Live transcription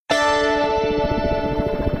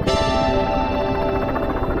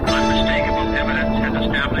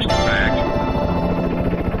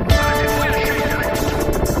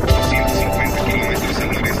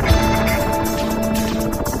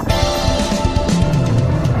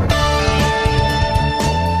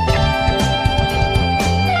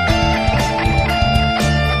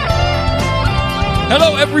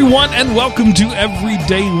Hello, everyone, and welcome to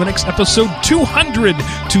Everyday Linux, episode 200,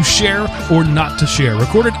 To Share or Not to Share,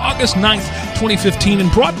 recorded August 9th, 2015, and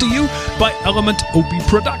brought to you by Element OP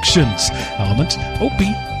Productions,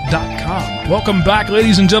 elementop.com. Welcome back,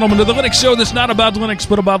 ladies and gentlemen, to the Linux show that's not about Linux,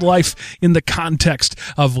 but about life in the context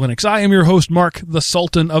of Linux. I am your host, Mark, the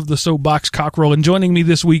Sultan of the Soapbox Cockerel, and joining me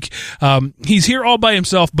this week, he's here all by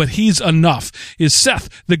himself, but he's enough, is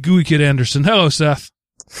Seth, the GUI Kid Anderson. Hello, Seth.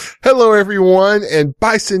 Hello, everyone, and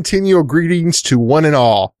bicentennial greetings to one and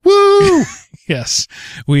all. Woo! Yes,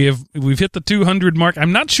 we've hit the 200 mark.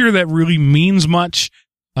 I'm not sure that really means much,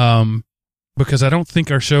 because I don't think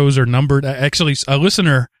our shows are numbered. Actually, a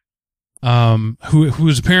listener, who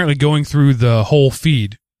was apparently going through the whole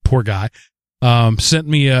feed, poor guy, sent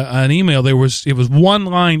me an email. It was one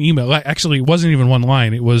line email. Actually, it wasn't even one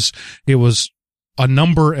line. It was a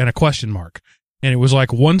number and a question mark, and it was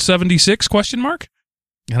like 176 question mark.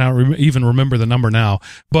 And I don't even remember the number now,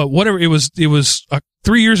 but whatever it was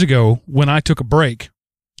 3 years ago when I took a break,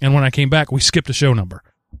 and when I came back, we skipped a show number.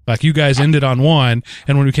 Like, you guys ended on 1,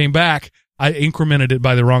 and when we came back, I incremented it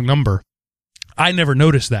by the wrong number. I never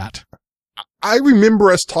noticed that. I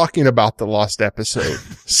remember us talking about the lost episode.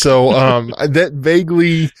 So, that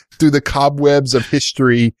vaguely through the cobwebs of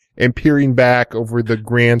history and peering back over the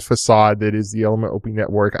grand facade that is the Element OP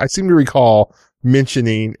Network, I seem to recall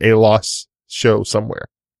mentioning a lost show somewhere.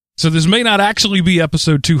 So this may not actually be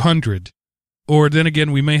episode 200, or then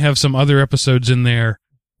again, we may have some other episodes in there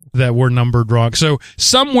that were numbered wrong. So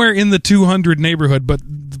somewhere in the 200 neighborhood, but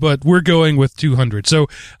we're going with 200. So,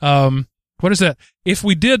 what is that? If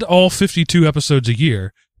we did all 52 episodes a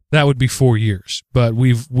year, that would be 4 years, but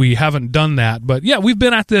we haven't done that. But yeah, we've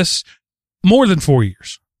been at this more than 4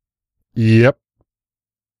 years. Yep.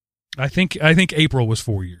 I think April was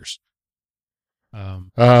 4 years.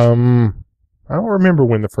 I don't remember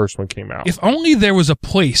when the first one came out. If only there was a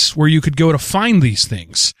place where you could go to find these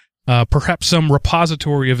things. Perhaps some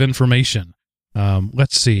repository of information.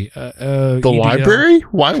 Let's see. The EDL. Library?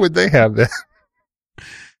 Why would they have that?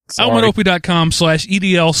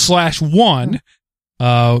 elementop.com/EDL/1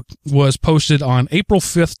 was posted on April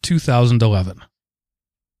 5th, 2011.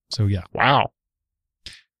 So yeah. Wow.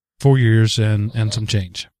 4 years and some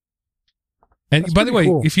change. And that's by the way,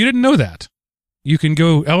 cool. If you didn't know that, you can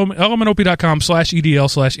go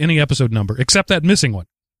elementop.com/EDL/any episode number, except that missing one,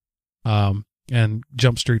 and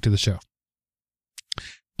jump straight to the show.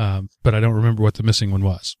 But I don't remember what the missing one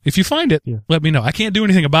was. If you find it, let me know. I can't do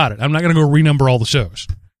anything about it. I'm not going to go renumber all the shows.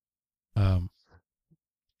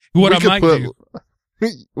 What I might do.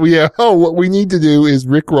 Yeah. Oh, what we need to do is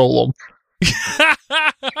rickroll them.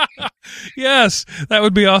 Yes, that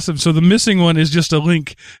would be awesome. So the missing one is just a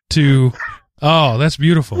link to. Oh, that's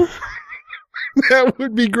beautiful. That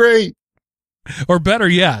would be great. Or better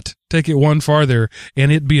yet, take it one farther, and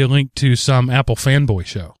it'd be a link to some Apple fanboy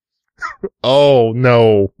show. Oh,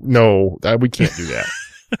 no, we can't do that.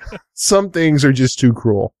 Some things are just too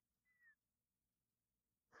cruel.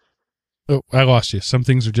 Oh, I lost you. Some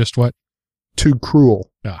things are just what? Too cruel.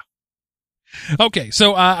 Ah. Okay,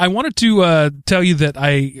 so I wanted to tell you that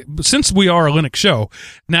since we are a Linux show,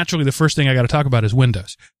 naturally the first thing I got to talk about is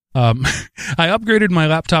Windows. I upgraded my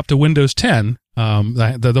laptop to Windows 10,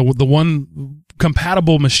 the one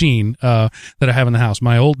compatible machine that I have in the house.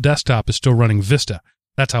 My old desktop is still running Vista.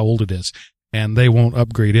 That's how old it is, and they won't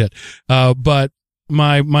upgrade it. But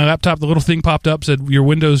my laptop, the little thing popped up, said your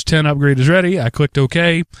Windows 10 upgrade is ready. I clicked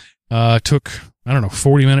OK. Took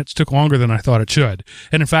 40 minutes. Took longer than I thought it should.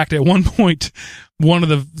 And in fact, at one point, one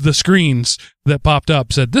of the screens that popped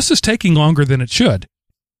up said, "This is taking longer than it should,"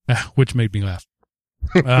 which made me laugh.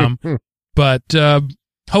 But ho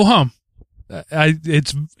hum,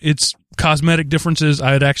 it's cosmetic differences.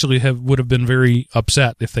 I'd actually would have been very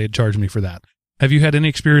upset if they had charged me for that. Have you had any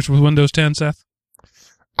experience with Windows 10, Seth?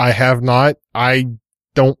 I have not. I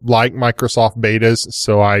don't like Microsoft betas,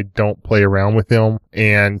 so I don't play around with them.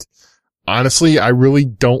 And honestly, I really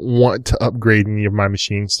don't want to upgrade any of my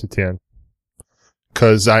machines to 10.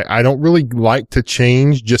 Cause I don't really like to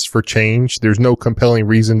change just for change. There's no compelling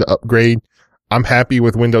reason to upgrade. I'm happy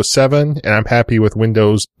with Windows 7 and I'm happy with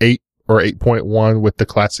Windows 8 or 8.1 with the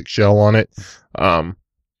classic shell on it.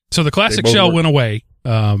 So the classic shell went away.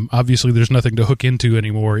 Obviously there's nothing to hook into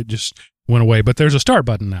anymore. It just went away, but there's a start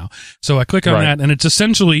button now. So I click on that and it's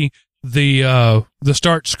essentially the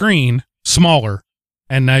start screen smaller.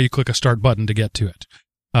 And now you click a start button to get to it.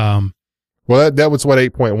 Well, that was what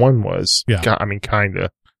 8.1 was. Yeah. I mean,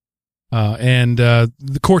 kinda. And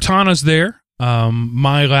the Cortana's there.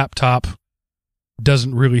 My laptop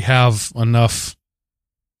doesn't really have enough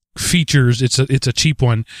features. It's a cheap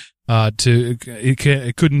one.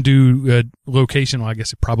 It couldn't do location. Well, I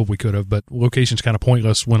guess it probably could have, but location's kind of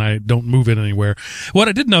pointless when I don't move it anywhere. What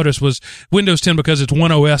I did notice was Windows 10, because it's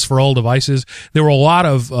one OS for all devices, there were a lot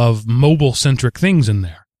of mobile centric things in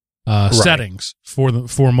there. Settings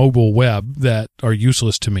for mobile web that are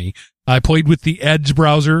useless to me. I played with the Edge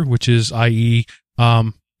browser, which is IE.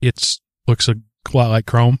 It's looks a lot like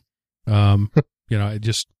Chrome. I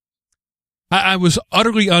was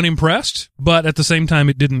utterly unimpressed, but at the same time,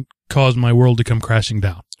 it didn't cause my world to come crashing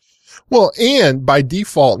down. Well, and by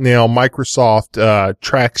default now, Microsoft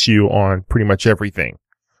tracks you on pretty much everything.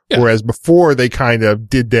 Yeah. Whereas before they kind of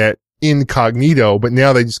did that incognito, but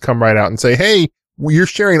now they just come right out and say, hey, you're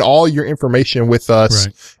sharing all your information with us,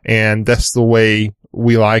 right, and that's the way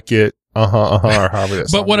we like it. Or however that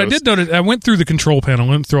But what goes. I did notice, I went through the control panel,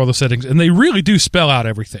 went through all the settings, and they really do spell out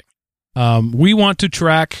everything. We want to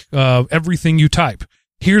track everything you type.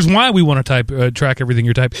 Here's why we want to track everything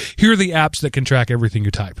you type. Here are the apps that can track everything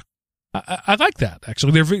you type. I like that,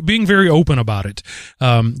 actually. They're being very open about it.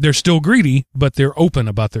 They're still greedy, but they're open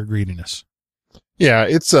about their greediness. Yeah,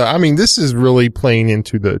 it's, this is really playing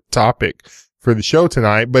into the topic for the show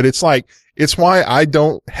tonight, but it's why I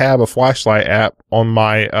don't have a flashlight app on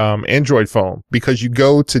my, Android phone, because you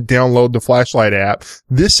go to download the flashlight app,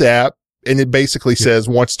 this app, and it basically says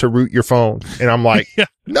wants to root your phone. And I'm like, yeah.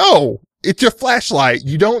 No, it's your flashlight.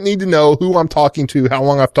 You don't need to know who I'm talking to, how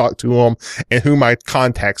long I've talked to them, and who my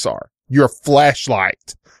contacts are. You're a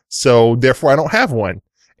flashlight. So therefore I don't have one.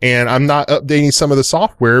 And I'm not updating some of the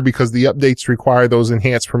software because the updates require those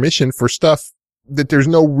enhanced permission for stuff that there's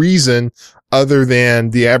no reason other than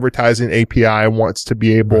the advertising API wants to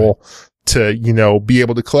be able to, be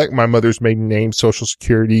able to collect my mother's maiden name, social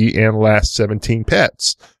security, and last 17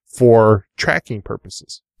 pets for tracking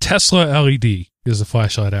purposes. Tesla LED is the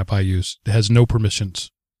flashlight app I use. It has no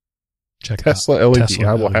permissions. Check Tesla it out. LED.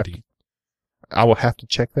 Tesla LED. I will have to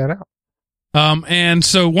check that out. And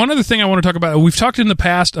so one other thing I want to talk about, we've talked in the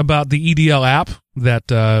past about the EDL app that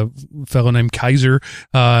fellow named Kaiser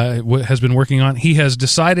has been working on. He has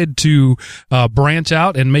decided to branch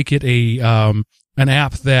out and make it an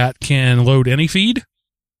app that can load any feed.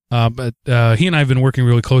 But he and I have been working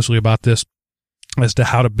really closely about this as to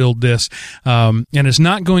how to build this. And it's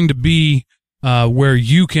not going to be where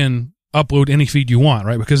you can upload any feed you want,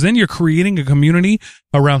 right? Because then you're creating a community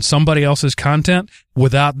around somebody else's content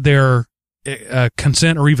without their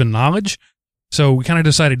consent or even knowledge. So we kind of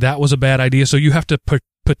decided that was a bad idea. So you have to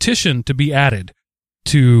petition to be added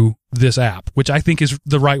to this app, which I think is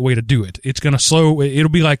the right way to do it. It's going to it'll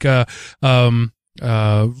be like a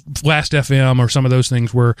Last FM or some of those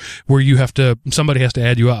things where somebody has to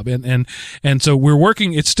add you up. And so we're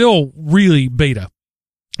working, it's still really beta,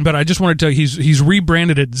 but I just wanted to tell you, he's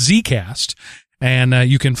rebranded it Zcast. And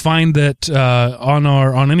you can find that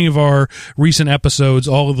on any of our recent episodes.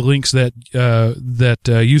 All of the links that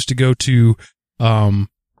used to go to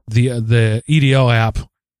the EDL app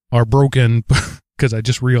are broken because I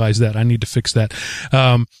just realized that I need to fix that.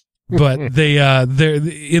 But they're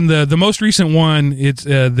in the most recent one. It's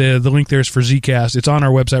the link there is for Zcast. It's on our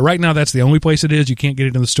website right now. That's the only place it is. You can't get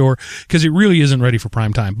it in the store because it really isn't ready for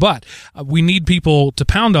prime time. But we need people to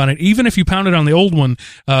pound on it. Even if you pounded on the old one,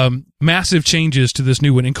 massive changes to this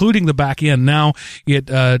new one, including the back end. Now it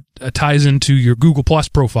ties into your Google Plus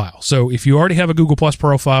profile. So if you already have a Google Plus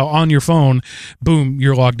profile on your phone, boom,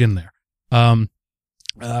 you're logged in there.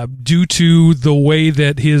 Due to the way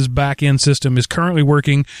that his back-end system is currently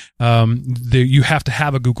working, you have to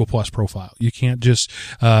have a Google Plus profile. You can't just,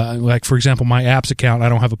 like, for example, my apps account, I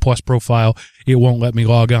don't have a Plus profile. It won't let me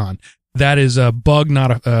log on. That is a bug,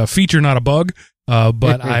 not a feature, not a bug.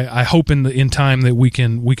 But I hope in time that we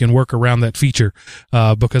can work around that feature,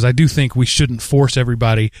 because I do think we shouldn't force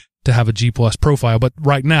everybody to have a G Plus profile, but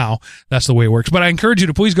right now that's the way it works. But I encourage you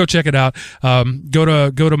to please go check it out. Go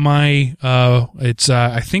to my,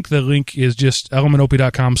 I think the link is just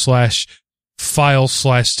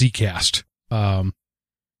elementop.com/files/Zcast. But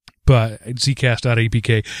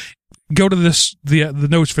Zcast.apk. Go to the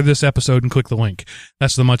notes for this episode and click the link.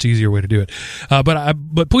 That's the much easier way to do it.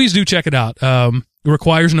 But please do check it out. It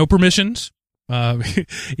requires no permissions. I'm telling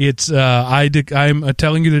you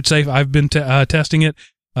that it's safe. I've been testing it.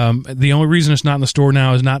 The only reason it's not in the store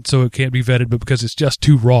now is not so it can't be vetted, but because it's just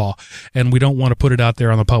too raw and we don't want to put it out there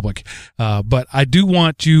on the public. But I do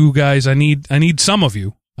want you guys, I need some of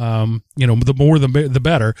you, the more, the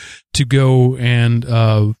better, to go and,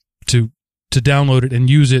 to download it and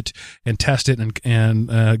use it and test it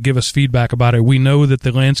and give us feedback about it. We know that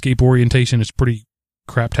the landscape orientation is pretty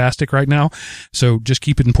craptastic right now. So just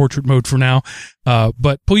keep it in portrait mode for now.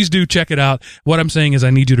 But please do check it out. What I'm saying is I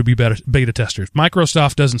need you to be beta testers.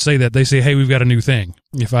 Microsoft doesn't say that. They say, hey, we've got a new thing.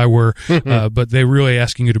 If I were, but they're really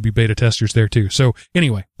asking you to be beta testers there too. So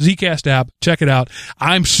anyway, Zcast app, check it out.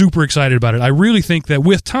 I'm super excited about it. I really think that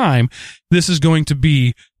with time, this is going to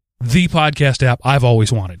be the podcast app I've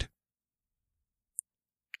always wanted.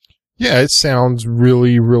 Yeah, it sounds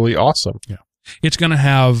really, really awesome. Yeah. It's going to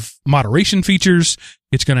have moderation features.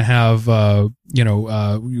 It's going to have,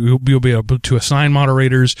 you'll be able to assign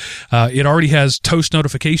moderators. It already has toast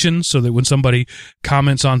notifications so that when somebody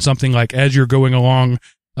comments on something, like as you're going along,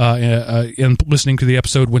 and listening to the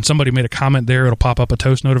episode, when somebody made a comment there, it'll pop up a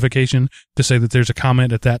toast notification to say that there's a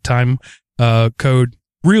comment at that time, code.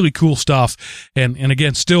 Really cool stuff. And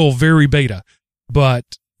again, still very beta, but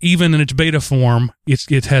even in its beta form,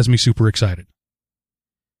 it has me super excited.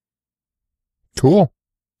 Cool.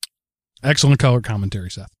 Excellent color commentary,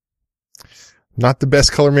 Seth. Not the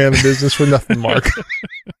best color man in the business for nothing, Mark.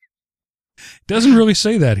 Doesn't really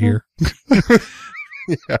say that here.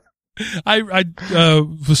 Yeah. I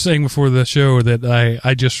was saying before the show that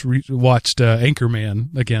I just watched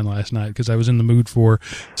Anchorman again last night because I was in the mood for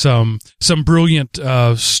some brilliant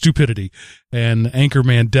stupidity, and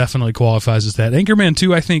Anchorman definitely qualifies as that. Anchorman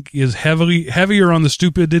 2, I think, is heavier on the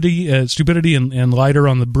stupidity and lighter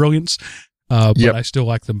on the brilliance. But yep. I still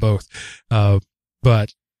like them both.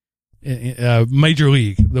 But Major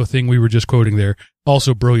League, the thing we were just quoting there,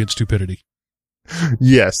 also brilliant stupidity.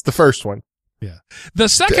 Yes, the first one. Yeah. The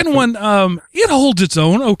second one, it holds its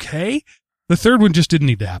own okay. The third one just didn't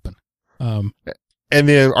need to happen. And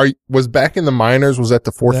then was Back in the Minors, was that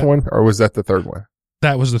the fourth one, or was that the third one?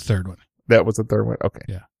 That was the third one. That was the third one. Okay.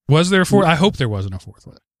 Yeah. Was there a fourth? I hope there wasn't a fourth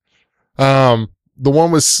one. The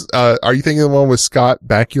one was, are you thinking the one with Scott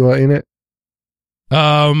Bakula in it?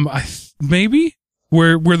 Maybe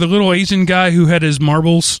where the little Asian guy who had his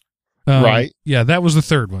marbles. Right. Yeah, that was the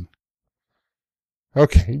third one.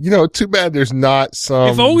 Okay. Too bad there's not some.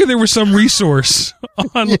 If only there was some resource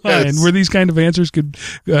online where these kind of answers could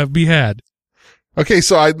be had. Okay,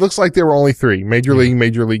 so it looks like there were only 3. Major League,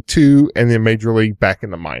 Major League 2, and then Major League Back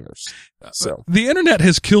in the Minors. So the internet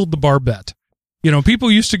has killed the bar bet. People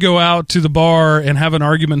used to go out to the bar and have an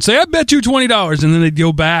argument and say, I bet you $20. And then they'd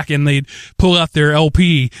go back and they'd pull out their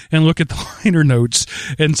LP and look at the liner notes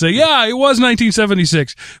and say, yeah, it was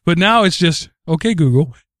 1976. But now it's just, okay,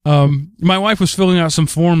 Google. My wife was filling out some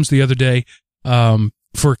forms the other day,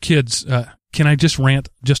 for kids. Can I just rant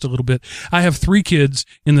just a little bit? I have 3 kids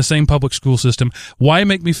in the same public school system. Why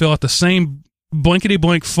make me fill out the same blankety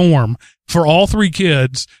blank form for all 3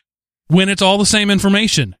 kids when it's all the same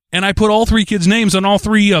information? And I put all 3 kids' names on all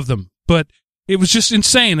 3 of them, but it was just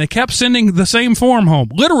insane. They kept sending the same form home,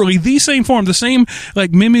 literally the same form, the same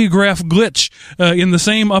mimeograph glitch in the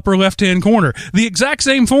same upper left-hand corner, the exact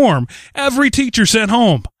same form every teacher sent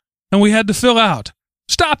home, and we had to fill out.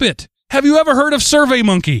 Stop it! Have you ever heard of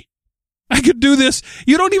SurveyMonkey? I could do this.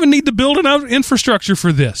 You don't even need to build an infrastructure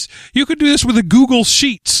for this. You could do this with a Google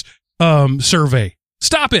Sheets survey.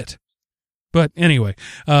 Stop it! But anyway,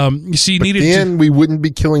 you see, we wouldn't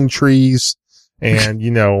be killing trees, and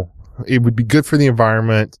it would be good for the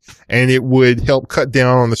environment, and it would help cut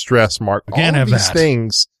down on the stress, Mark.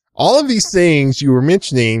 All of these things you were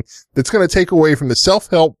mentioning, that's going to take away from the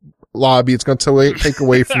self-help lobby. It's going to take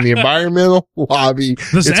away from the environmental lobby.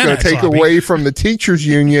 It's going to take away from the teachers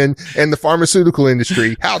union and the pharmaceutical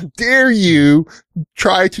industry. How dare you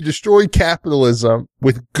try to destroy capitalism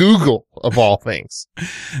with Google of all things?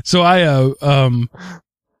 So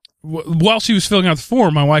while she was filling out the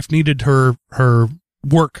form, my wife needed her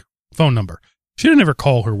work phone number. She didn't ever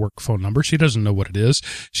call her work phone number. She doesn't know what it is.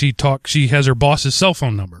 She has her boss's cell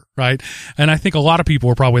phone number, right? And I think a lot of people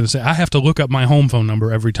are probably going to say, I have to look up my home phone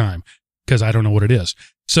number every time because I don't know what it is.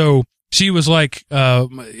 So she was like,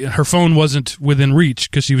 her phone wasn't within reach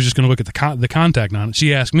because she was just going to look at the contact on it.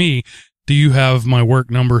 She asked me, do you have my work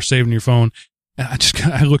number saved in your phone? And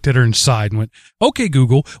I looked at her and sighed and went, okay,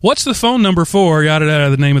 Google, what's the phone number for, yada, yada,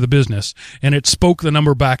 the name of the business? And it spoke the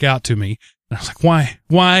number back out to me. And I was like,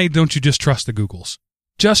 why don't you just trust the Googles?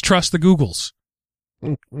 Just trust the Googles.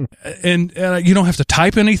 And you don't have to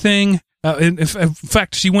type anything. In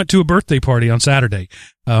fact, she went to a birthday party on Saturday.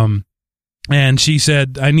 And she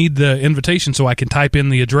said, I need the invitation so I can type in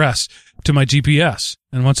the address to my GPS.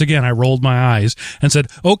 And once again, I rolled my eyes and said,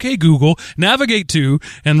 okay, Google, navigate to,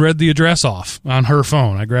 and read the address off on her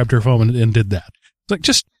phone. I grabbed her phone and did that. It's like,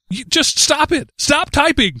 just stop it. Stop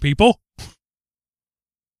typing, people.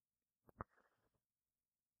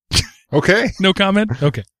 Okay. No comment?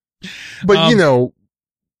 Okay. But,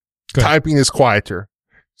 typing is quieter.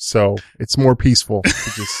 So it's more peaceful to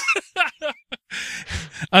just.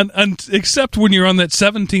 And except when you're on that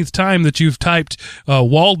 17th time that you've typed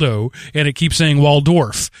Waldo and it keeps saying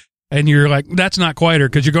Waldorf, and you're like, that's not quieter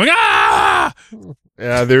because you're going, ah!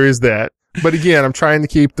 Yeah, there is that. But again, I'm trying to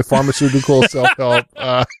keep the pharmaceutical self-help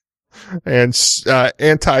and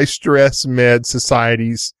anti-stress med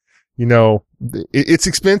societies. You know, it's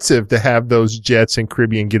expensive to have those jets and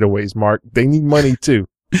Caribbean getaways, Mark. They need money too.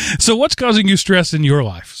 So what's causing you stress in your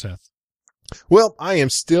life, Seth? Well, I am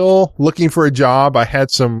still looking for a job. I had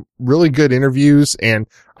some really good interviews, and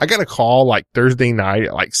I got a call like Thursday night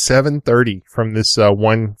at like 7:30 from this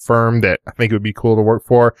one firm that I think it would be cool to work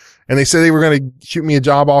for. And they said they were going to shoot me a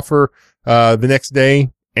job offer the next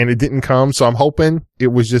day, and it didn't come. So I'm hoping it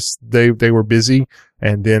was just they were busy,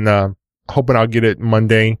 and then hoping I'll get it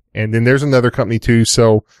Monday. And then there's another company too.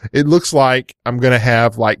 So it looks like I'm going to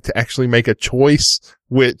have like to actually make a choice,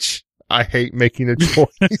 which I hate making a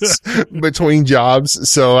choice between jobs.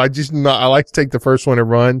 So I like to take the first one and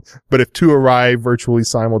run. But if two arrive virtually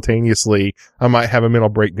simultaneously, I might have a mental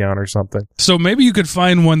breakdown or something. So maybe you could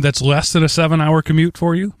find one that's less than a 7-hour commute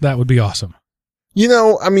for you. That would be awesome. You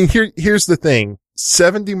know, I mean, here's the thing.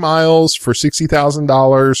 70 miles for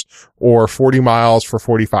 $60,000 or 40 miles for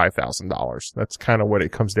 $45,000. That's kind of what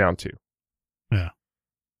it comes down to. Yeah.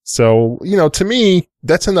 So, you know, to me,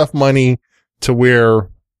 that's enough money to where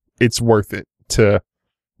it's worth it to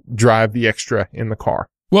drive the extra in the car.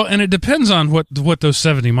 Well, and it depends on what those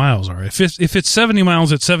 70 miles are. If it's 70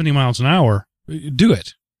 miles at 70 miles an hour, do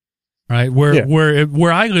it. Right?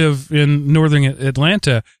 Where I live in northern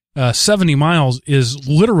Atlanta, 70 miles is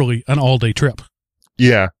literally an all-day trip.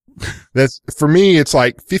 Yeah. That's for me, it's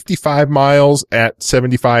like 55 miles at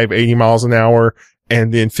 75, 80 miles an hour,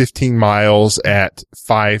 and then 15 miles at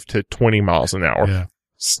 5 to 20 miles an hour. Yeah.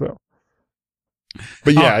 So.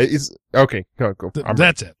 But yeah, it's okay. Go.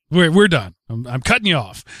 That's it. We're done. I'm cutting you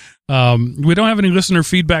off. We don't have any listener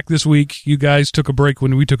feedback this week. You guys took a break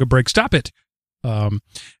when we took a break. Stop it. Want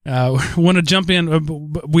to jump in?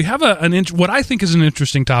 We have what I think is an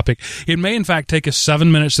interesting topic. It may in fact take us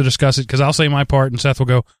 7 minutes to discuss it because I'll say my part and Seth will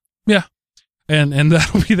go, yeah. And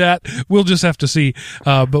that'll be that. We'll just have to see.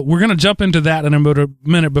 But we're going to jump into that in about a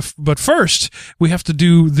minute. But first, we have to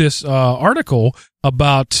do this article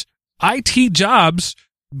about IT jobs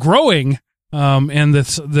growing, and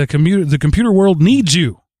the computer world needs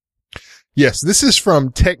you. Yes, this is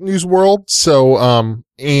from Tech News World. So,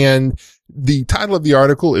 and the title of the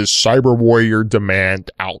article is Cyber Warrior Demand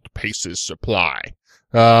Outpaces Supply.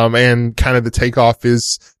 And kind of the takeoff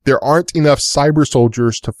is there aren't enough cyber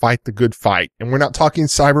soldiers to fight the good fight. And we're not talking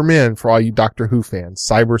Cybermen for all you Doctor Who fans,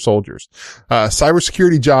 cyber soldiers.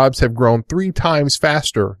 Cybersecurity jobs have grown 3 times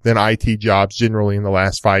faster than IT jobs generally in the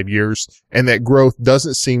last 5 years. And that growth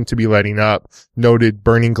doesn't seem to be letting up, noted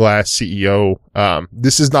Burning Glass CEO.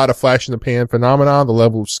 This is not a flash in the pan phenomenon. The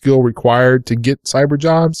level of skill required to get cyber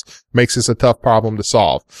jobs makes this a tough problem to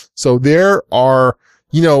solve. So there are,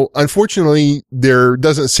 you know, unfortunately, there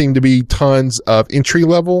doesn't seem to be tons of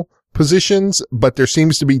entry-level positions, but there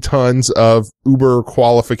seems to be tons of Uber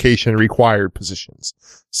qualification required positions.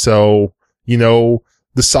 So, you know,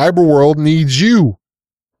 the cyber world needs you.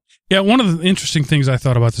 Yeah, one of the interesting things I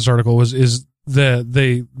thought about this article is that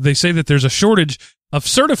they say that there's a shortage of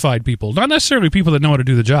certified people, not necessarily people that know how to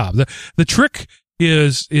do the job. The trick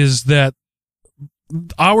is that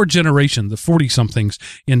our generation, the 40-somethings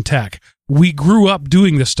in tech, we grew up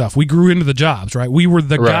doing this stuff. We grew into the jobs, right? We were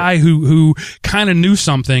the guy who kind of knew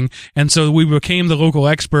something, and so we became the local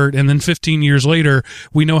expert, and then 15 years later,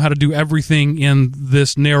 we know how to do everything in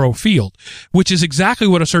this narrow field, which is exactly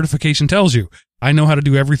what a certification tells you. I know how to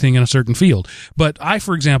do everything in a certain field. But I,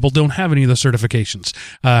 for example, don't have any of the certifications.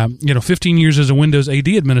 15 years as a Windows AD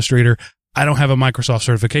administrator, I don't have a Microsoft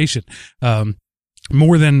certification.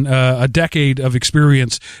 More than a decade of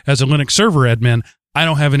experience as a Linux server admin, I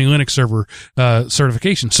don't have any Linux server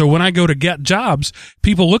certification. So when I go to get jobs,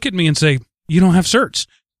 people look at me and say, you don't have certs.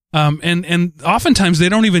 And oftentimes they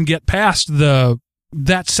don't even get past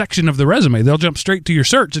that section of the resume. They'll jump straight to your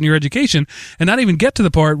certs and your education and not even get to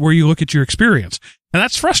the part where you look at your experience. And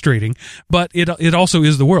that's frustrating, but it also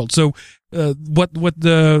is the world. So what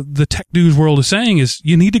the Tech News World is saying is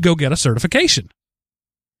you need to go get a certification.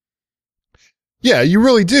 Yeah, you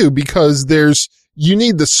really do, because you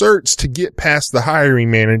need the certs to get past the hiring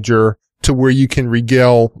manager to where you can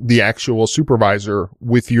regale the actual supervisor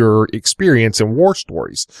with your experience in war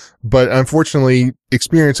stories. But unfortunately,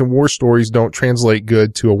 experience in war stories don't translate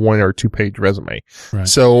good to a 1 or 2 page resume. Right.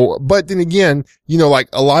 So, but then again, you know, like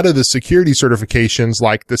a lot of the security certifications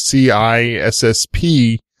like the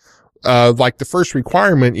CISSP, like the first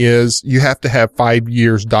requirement is you have to have 5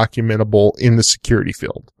 years documentable in the security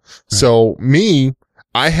field. Right. So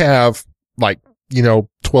I have like,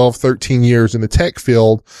 12, 13 years in the tech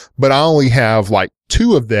field, but I only have like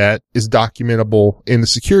 2 of that is documentable in the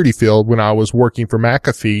security field when I was working for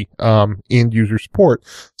McAfee, end user support.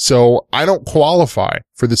 So I don't qualify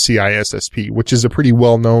for the CISSP, which is a pretty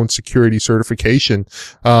well-known security certification.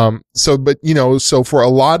 So for a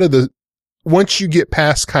lot of once you get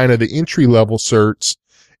past kind of the entry level certs,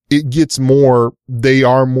 they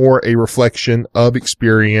are more a reflection of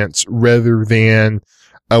experience rather than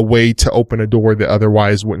a way to open a door that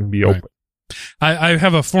otherwise wouldn't be open. Right. I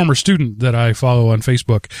have a former student that I follow on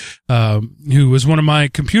Facebook, who was one of my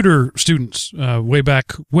computer students, way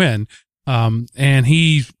back when. And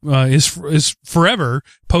he, is forever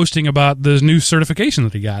posting about the new certification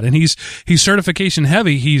that he got. And he's certification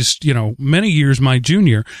heavy. He's, many years my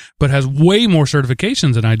junior, but has way more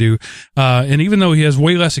certifications than I do. And even though he has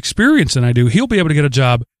way less experience than I do, he'll be able to get a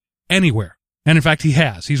job anywhere. And in fact,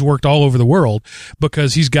 he's worked all over the world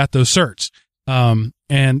because he's got those certs.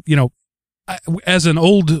 As an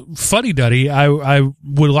old fuddy-duddy, I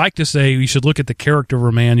would like to say you should look at the character of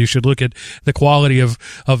a man. You should look at the quality of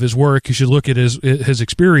his work. You should look at his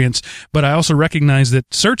experience. But I also recognize that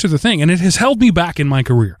certs are the thing, and it has held me back in my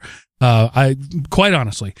career. Quite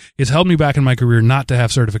honestly, it's held me back in my career not to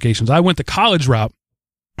have certifications. I went the college route.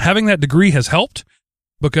 Having that degree has helped,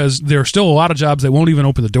 because there are still a lot of jobs that won't even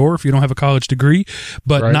open the door if you don't have a college degree.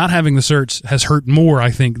 But right. Not having the certs has hurt more,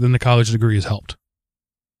 I think, than the college degree has helped.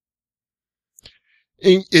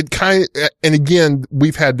 And again,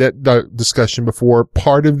 we've had that discussion before.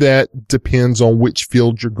 Part of that depends on which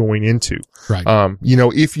field you're going into. Right.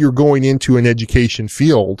 If you're going into an education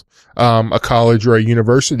field, a college or a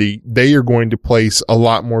university, they are going to place a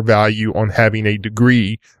lot more value on having a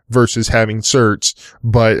degree versus having certs.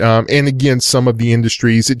 But, and again, some of the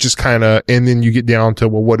industries, it just and then you get down to,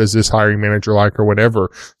 well, what is this hiring manager like or whatever.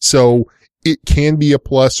 So it can be a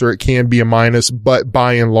plus or it can be a minus, but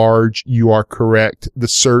by and large, you are correct. The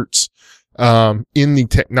certs, in the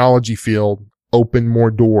technology field open more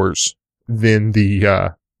doors than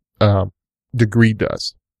the, degree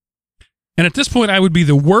does. And at this point, I would be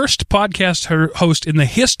the worst podcast host in the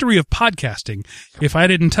history of podcasting if I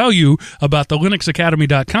didn't tell you about the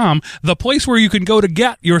linuxacademy.com, the place where you can go to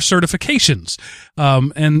get your certifications.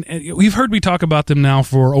 And we've heard me talk about them now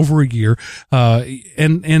for over a year.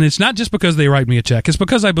 And it's not just because they write me a check. It's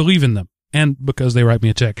because I believe in them and because they write me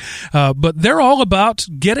a check. But they're all about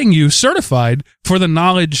getting you certified for the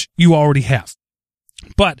knowledge you already have.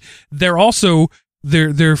 But they're also they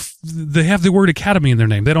have the word academy in their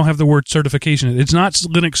name. They don't have the word certification. It's not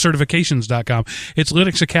linuxcertifications.com. It's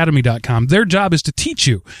linuxacademy.com. Their job is to teach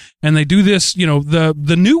you. And they do this,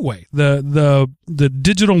 the new way, the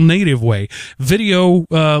digital native way, video,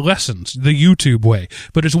 lessons, the YouTube way.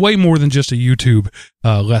 But it's way more than just a YouTube,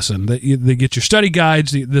 lesson. They get your study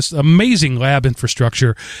guides, this amazing lab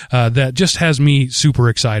infrastructure, that just has me super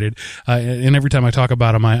excited. And every time I talk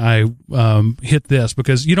about them, I hit this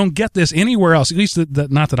because you don't get this anywhere else, at least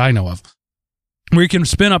not that I know of, where you can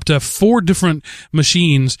spin up to 4 different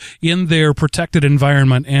machines in their protected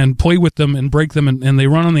environment and play with them and break them, and they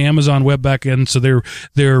run on the Amazon web backend, so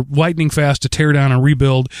they're lightning fast to tear down and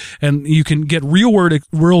rebuild, and you can get real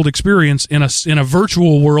world experience in a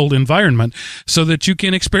virtual world environment, so that you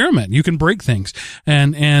can experiment, you can break things,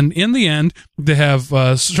 and in the end they have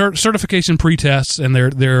certification pre-tests, and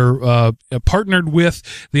they're partnered with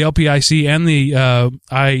the LPIC and the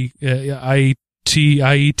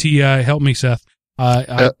IETI. Help me, Seth.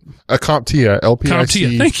 CompTIA, LPIC.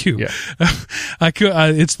 CompTIA, thank you. Yeah.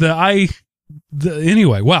 It's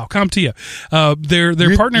anyway, wow, CompTIA.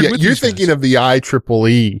 They're partnered with. You're thinking of the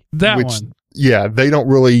IEEE. That one. Yeah, they don't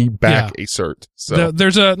really back a cert. So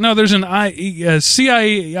there's an CIETIE.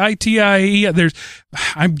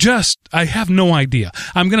 I have no idea.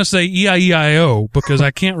 I'm going to say EIEIO because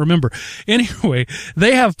I can't remember. Anyway,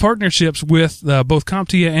 they have partnerships with both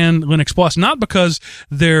CompTIA and Linux Plus, not because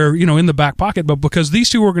they're, in the back pocket, but because these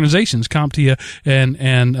two organizations, CompTIA and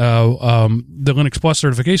the Linux Plus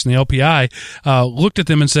certification, the LPI, looked at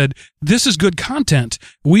them and said, this is good content.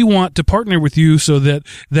 We want to partner with you so that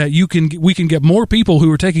we can get more people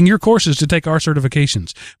who are taking your courses to take our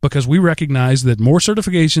certifications, because we recognize that more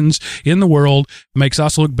certifications in the world makes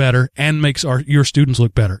us look better and makes your students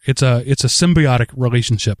look better. It's a symbiotic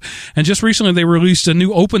relationship. And just recently they released a new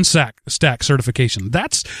OpenStack certification.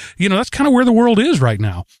 That's kind of where the world is right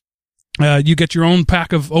now. You get your own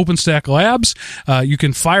pack of OpenStack Labs. You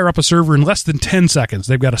can fire up a server in less than 10 seconds.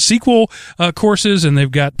 They've got a SQL courses, and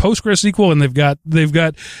they've got PostgreSQL, and they've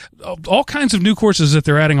got all kinds of new courses that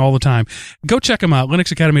they're adding all the time. Go check them out,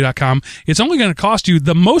 linuxacademy.com. It's only going to cost you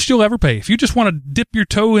the most you'll ever pay. If you just want to dip your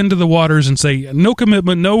toe into the waters and say no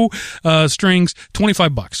commitment, no strings,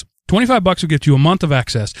 $25. $25 will get you a month of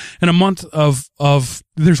access and a month of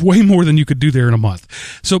there's way more than you could do there in a month.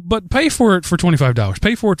 So, but pay for it for $25.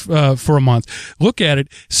 Pay for it for a month. Look at it.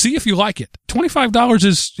 See if you like it. $25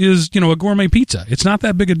 is, a gourmet pizza. It's not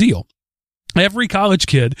that big a deal. Every college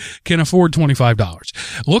kid can afford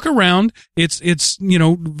 $25. Look around. It's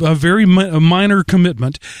a very minor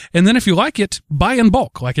commitment. And then if you like it, buy in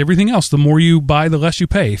bulk. Like everything else, the more you buy, the less you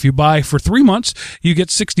pay. If you buy for 3 months, you get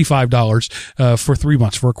 $65 for 3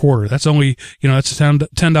 months, for a quarter. That's only, that's a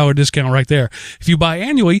 $10 discount right there. If you buy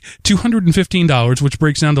annually, $215, which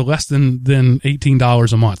breaks down to less than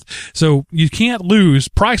 $18 a month. So you can't lose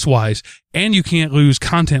price-wise, and you can't lose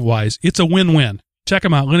content-wise. It's a win-win. Check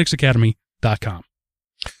them out, linuxacademy.com.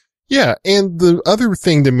 Yeah, and the other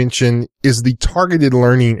thing to mention is the targeted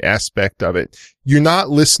learning aspect of it. You're not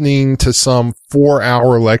listening to some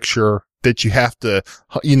 4-hour lecture that you have to,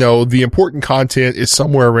 the important content is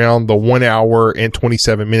somewhere around the 1 hour and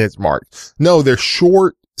 27 minutes mark. No, they're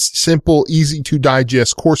short, simple, easy to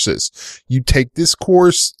digest courses. You take this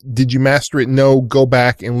course. Did you master it? No, go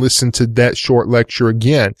back and listen to that short lecture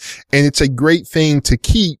again. And it's a great thing to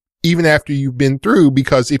keep even after you've been through,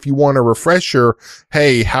 because if you want a refresher,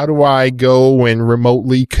 hey, how do I go and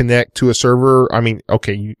remotely connect to a server? I mean,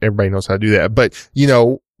 okay, everybody knows how to do that, but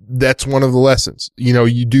that's one of the lessons.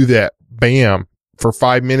 You do that, bam, for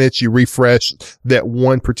 5 minutes, you refresh that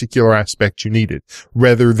one particular aspect you needed,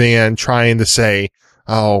 rather than trying to say,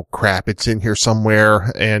 oh crap, it's in here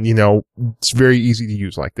somewhere. And it's very easy to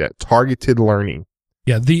use like that. Targeted learning.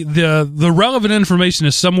 Yeah, the relevant information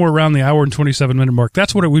is somewhere around the hour and 27 minute mark.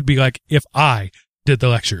 That's what it would be like if I did the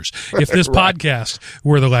lectures. If this right. podcast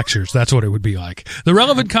were the lectures, that's what it would be like. The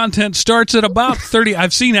relevant content starts at about 30.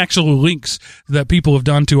 I've seen actual links that people have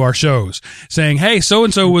done to our shows saying, hey,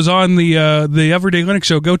 so-and-so was on the Everyday Linux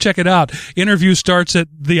show. Go check it out. Interview starts at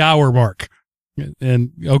the hour mark.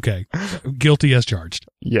 And okay, guilty as charged.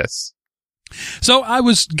 Yes. So I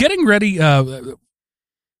was getting ready,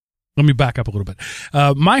 let me back up a little bit.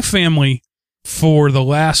 My family, for the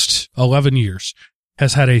last 11 years,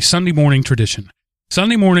 has had a Sunday morning tradition.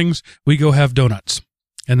 Sunday mornings, we go have donuts,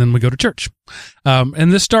 and then we go to church.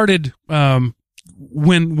 And this started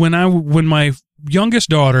when my youngest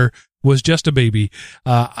daughter was just a baby.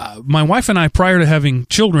 My wife and I, prior to having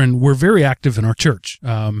children, were very active in our church.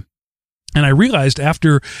 And I realized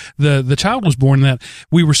after the child was born that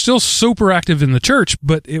we were still super active in the church,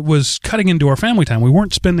 but it was cutting into our family time. We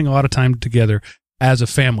weren't spending a lot of time together as a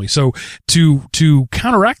family. So to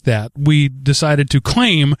counteract that, we decided to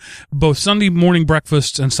claim both Sunday morning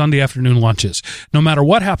breakfasts and Sunday afternoon lunches. No matter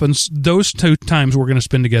what happens, those 2 times we're going to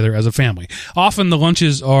spend together as a family. Often the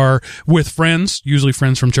lunches are with friends, usually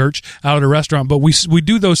friends from church, out at a restaurant, but we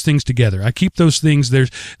do those things together. I keep those things.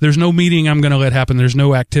 There's no meeting I'm going to let happen. There's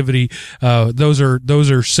no activity. Those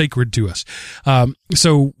are sacred to us.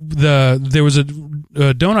 So there was a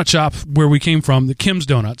donut shop where we came from, the Kim's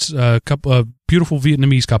Donuts, a beautiful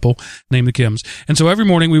Vietnamese couple named the Kims. And so every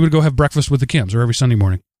morning we would go have breakfast with the Kims, or every Sunday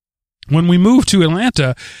morning. When we moved to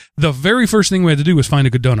Atlanta, the very first thing we had to do was find a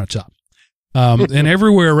good donut shop. And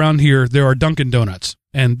everywhere around here, there are Dunkin' Donuts.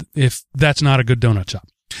 And if that's not a good donut shop.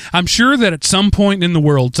 I'm sure that at some point in the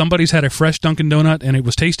world, somebody's had a fresh Dunkin' Donut and it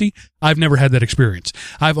was tasty. I've never had that experience.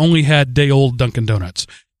 I've only had day-old Dunkin' Donuts.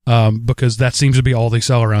 Because that seems to be all they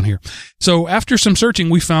sell around here. So after some searching,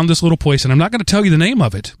 we found this little place, and I'm not going to tell you the name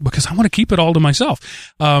of it because I want to keep it all to myself.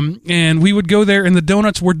 And we would go there, and the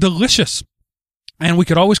donuts were delicious. And we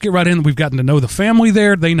could always get right in. We've gotten to know the family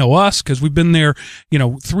there. They know us because we've been there,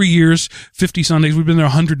 3 years, 50 Sundays. We've been there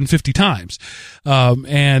 150 times.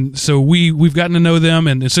 And so we've gotten to know them.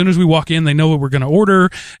 And as soon as we walk in, they know what we're going to order.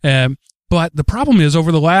 But the problem is, over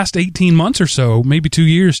the last 18 months or so, maybe 2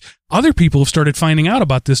 years, other people have started finding out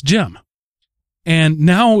about this gym. And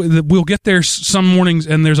now we'll get there some mornings,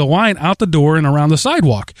 and there's a line out the door and around the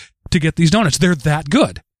sidewalk to get these donuts. They're that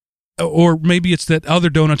good. Or maybe it's that other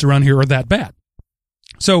donuts around here are that bad.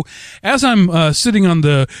 So as I'm sitting on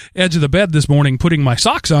the edge of the bed this morning, putting my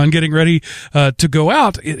socks on, getting ready to go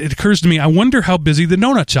out, it occurs to me, I wonder how busy the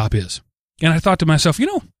donut shop is. And I thought to myself,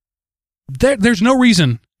 there's no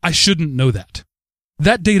reason I shouldn't know that.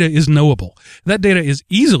 That data is knowable. That data is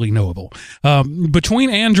easily knowable. Between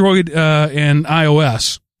Android and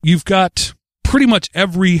iOS, you've got pretty much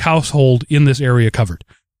every household in this area covered.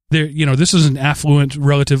 There, this is an affluent,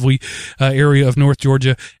 relatively area of North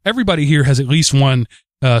Georgia. Everybody here has at least one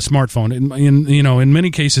smartphone, and in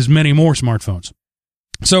many cases, many more smartphones.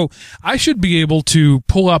 So I should be able to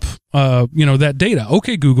pull up, that data.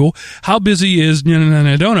 Okay, Google, how busy is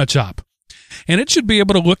donut shop? And it should be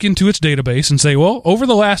able to look into its database and say, well, over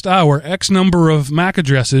the last hour, X number of MAC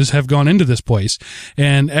addresses have gone into this place,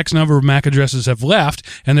 and X number of MAC addresses have left,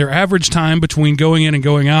 and their average time between going in and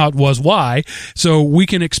going out was Y. So we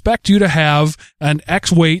can expect you to have an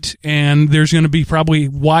X wait, and there's going to be probably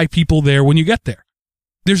Y people there when you get there.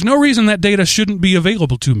 There's no reason that data shouldn't be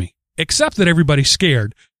available to me, except that everybody's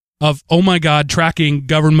scared of, oh my God, tracking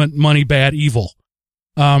government money, bad, evil.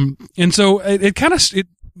 And so it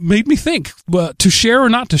made me think, to share or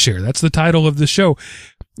not to share. That's the title of the show.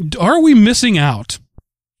 Are we missing out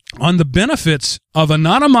on the benefits of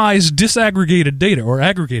anonymized, disaggregated data, or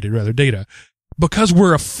aggregated rather data, because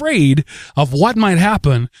we're afraid of what might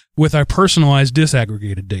happen with our personalized,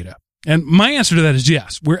 disaggregated data? And my answer to that is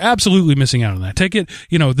yes. We're absolutely missing out on that. Take it,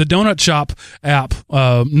 the Donut Shop app,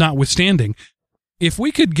 notwithstanding, if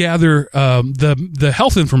we could gather the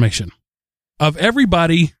health information of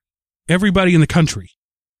everybody in the country,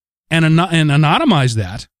 and anonymize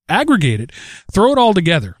that, aggregate it, throw it all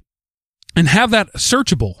together, and have that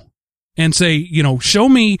searchable, and say, show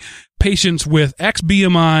me patients with X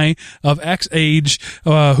BMI of X age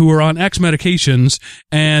who are on X medications,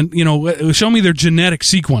 and show me their genetic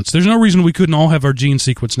sequence. There's no reason we couldn't all have our gene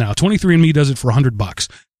sequence now. 23andMe does it for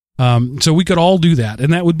 $100. So we could all do that,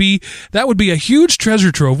 and that would be a huge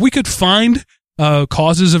treasure trove. We could find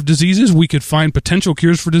causes of diseases. We could find potential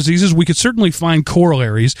cures for diseases. We could certainly find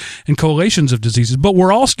corollaries and correlations of diseases, but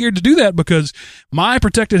we're all scared to do that because my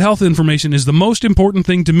protected health information is the most important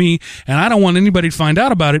thing to me, and I don't want anybody to find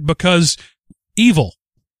out about it because evil.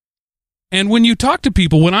 And when I talk to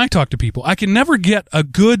people, I can never get a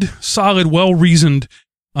good, solid, well-reasoned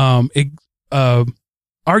argument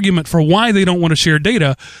for why they don't want to share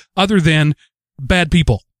data other than bad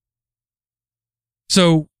people.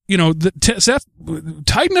 So, Seth,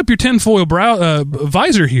 tighten up your tinfoil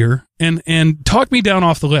visor here and talk me down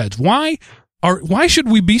off the ledge. Why should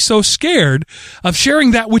we be so scared of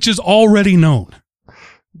sharing that which is already known?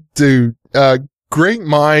 Dude, great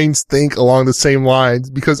minds think along the same lines,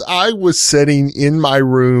 because I was sitting in my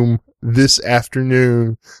room this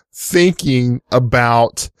afternoon thinking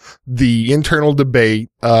about the internal debate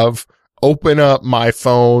of open up my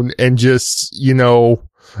phone and just,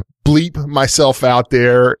 bleep myself out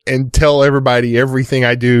there and tell everybody everything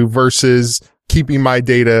I do versus keeping my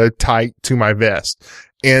data tight to my vest.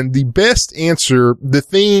 And the best answer,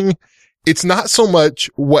 it's not so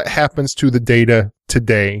much what happens to the data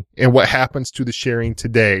today and what happens to the sharing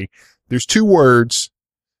today. There's two words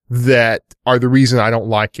that are the reason I don't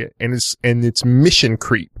like it. And it's mission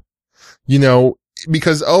creep.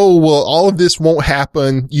 Because, all of this won't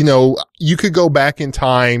happen. You could go back in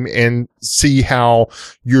time and see how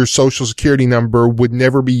your social security number would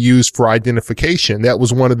never be used for identification. That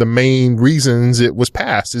was one of the main reasons it was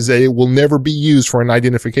passed, is that it will never be used for an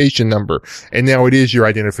identification number. And now it is your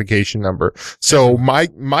identification number. So my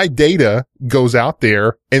data goes out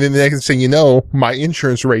there, and then the next thing you know, my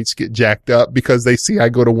insurance rates get jacked up because they see I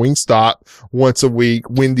go to Wingstop once a week,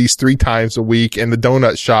 Wendy's 3 times a week, and the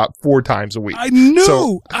donut shop 4 times a week. I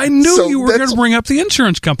knew you were going to bring up the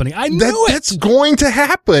insurance company. I knew it. That's going to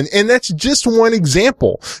happen. And that's just one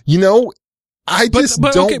example. Stop.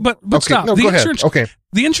 No, go ahead. Okay.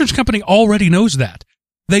 The insurance company already knows that.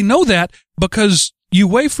 They know that because you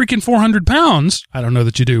weigh freaking 400 pounds. I don't know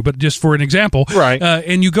that you do, but just for an example. Right.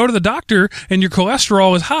 And you go to the doctor and your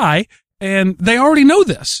cholesterol is high, and they already know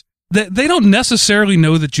this. They don't necessarily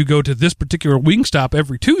know that you go to this particular Wingstop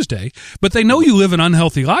every Tuesday, but they know you live an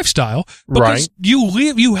unhealthy lifestyle because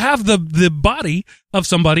you have the body of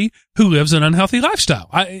somebody who lives an unhealthy lifestyle.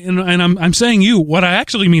 I'm saying you. What I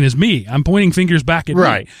actually mean is me. I'm pointing fingers back at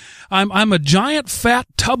me. I'm a giant fat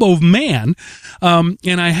tub of man,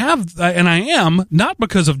 and I am not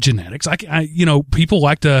because of genetics. People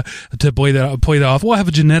like to play that off. Well, I have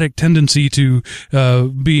a genetic tendency to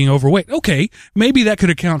being overweight. Okay, maybe that could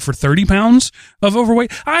account for 30 pounds of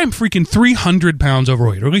overweight. I'm freaking 300 pounds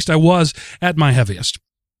overweight, or at least I was at my heaviest.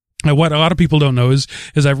 What a lot of people don't know is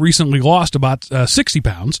I've recently lost about 60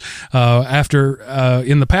 pounds after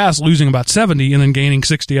in the past losing about 70 and then gaining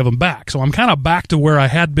 60 of them back. So I'm kind of back to where I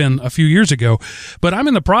had been a few years ago, but I'm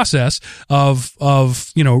in the process of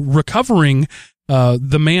recovering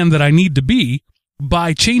the man that I need to be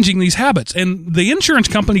by changing these habits. And the insurance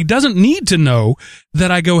company doesn't need to know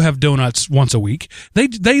that I go have donuts once a week.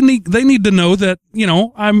 They need to know that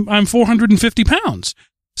I'm 450 pounds.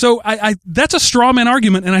 So that's a straw man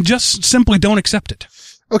argument, and I just simply don't accept it.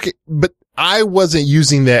 Okay, but I wasn't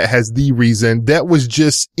using that as the reason. That was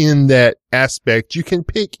just in that aspect. You can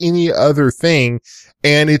pick any other thing,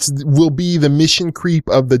 and will be the mission creep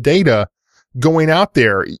of the data going out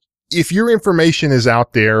there. If your information is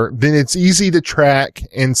out there, then it's easy to track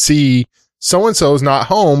and see so-and-so's not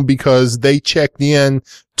home because they checked in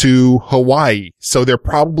to Hawaii. So they're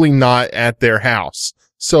probably not at their house.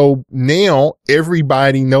 So now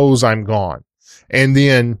everybody knows I'm gone. And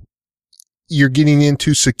then you're getting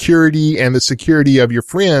into security and the security of your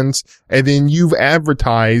friends. And then you've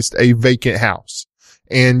advertised a vacant house,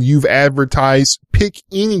 and you've advertised pick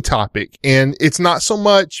any topic. And it's not so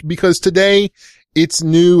much because today it's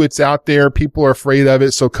new. It's out there. People are afraid of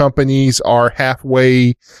it. So companies are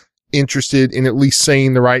halfway interested in at least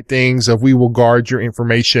saying the right things of we will guard your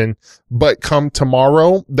information, but come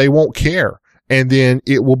tomorrow, they won't care. And then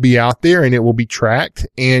it will be out there and it will be tracked,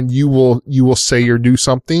 and you will say or do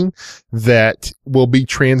something that will be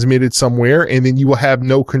transmitted somewhere, and then you will have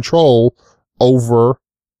no control over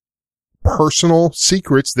personal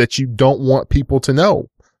secrets that you don't want people to know.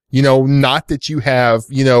 You know, not that you have,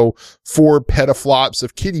 4 petaflops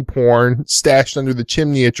of kitty porn stashed under the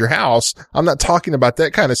chimney at your house. I'm not talking about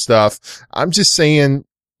that kind of stuff. I'm just saying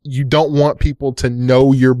you don't want people to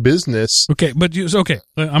know your business. Okay, but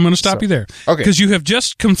I'm going to stop you there. Okay. Because you have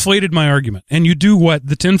just conflated my argument, and you do what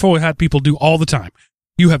the tinfoil hat people do all the time.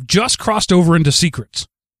 You have just crossed over into secrets.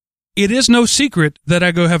 It is no secret that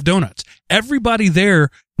I go have donuts. Everybody there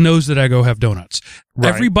knows that I go have donuts.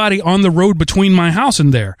 Right. Everybody on the road between my house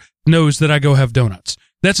and there knows that I go have donuts.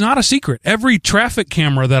 That's not a secret. Every traffic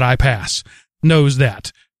camera that I pass knows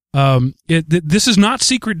that. This is not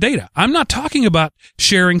secret data. I'm not talking about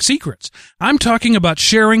sharing secrets. I'm talking about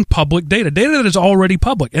sharing public data that is already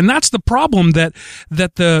public. And that's the problem that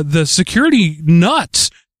the security nuts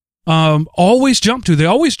always jump to. They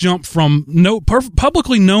always jump from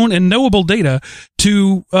publicly known and knowable data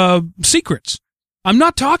to secrets. I'm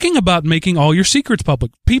not talking about making all your secrets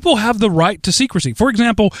public. People have the right to secrecy. For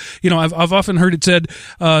example, I've often heard it said,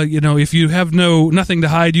 if you have nothing to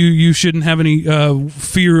hide, you shouldn't have any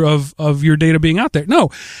fear of your data being out there.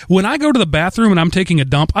 No, when I go to the bathroom and I'm taking a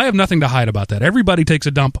dump, I have nothing to hide about that. Everybody takes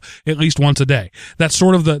a dump at least once a day. That's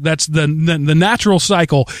sort of the natural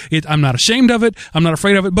cycle. I'm not ashamed of it. I'm not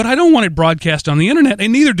afraid of it, but I don't want it broadcast on the internet,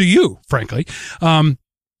 and neither do you, frankly.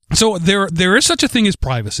 So there is such a thing as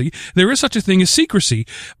privacy. There is such a thing as secrecy,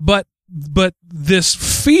 but this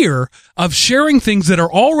fear of sharing things that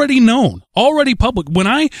are already known, already public. When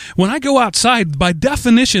I go outside, by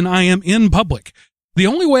definition, I am in public. The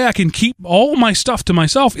only way I can keep all my stuff to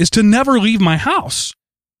myself is to never leave my house.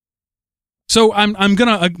 So I'm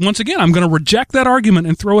gonna once again, I'm gonna reject that argument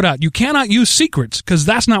and throw it out. You cannot use secrets because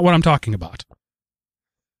that's not what I'm talking about.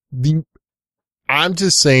 I'm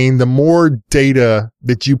just saying the more data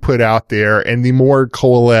that you put out there and the more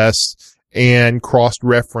coalesced and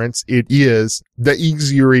cross-reference it is, the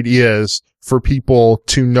easier it is for people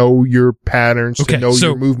to know your patterns, to know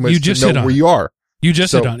your movements, to know where you are. You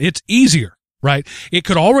just hit on it. It's easier, right? It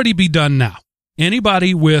could already be done now.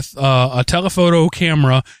 Anybody with a telephoto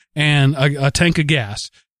camera and a tank of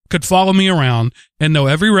gas could follow me around and know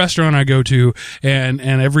every restaurant I go to and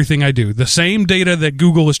everything I do. The same data that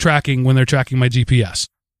Google is tracking when they're tracking my GPS.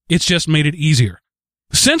 It's just made it easier.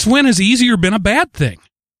 Since when has easier been a bad thing?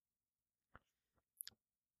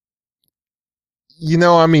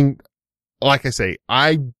 Like I say,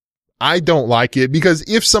 I don't like it because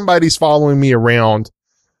if somebody's following me around,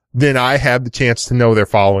 then I have the chance to know they're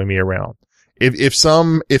following me around. If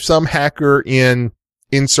some hacker in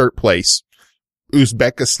insert place,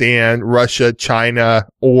 Uzbekistan, Russia, China,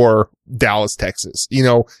 or Dallas, Texas.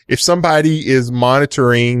 If somebody is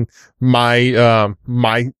monitoring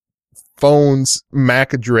my phone's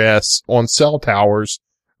MAC address on cell towers,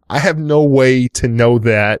 I have no way to know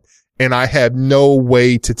that, and I have no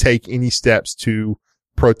way to take any steps to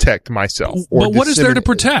protect myself. But what is there to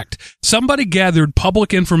protect? Somebody gathered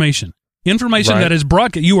public information. Information Right. that is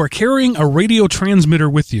broadcast. You are carrying a radio transmitter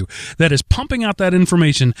with you that is pumping out that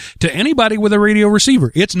information to anybody with a radio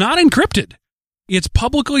receiver. It's not encrypted. It's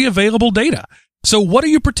publicly available data. So what are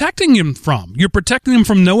you protecting him from? You're protecting him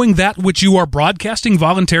from knowing that which you are broadcasting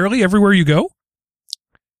voluntarily everywhere you go?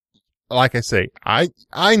 Like I say, I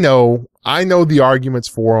know the arguments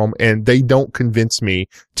for them, and they don't convince me,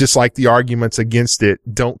 just like the arguments against it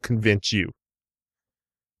don't convince you.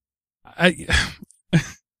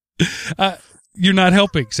 You're not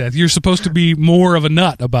helping, Seth. You're supposed to be more of a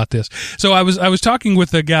nut about this. So I was talking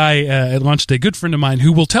with a guy at lunch today, good friend of mine,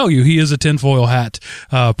 who will tell you he is a tinfoil hat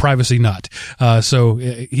privacy nut. So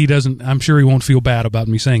he doesn't. I'm sure he won't feel bad about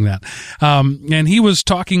me saying that. And he was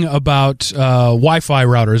talking about Wi-Fi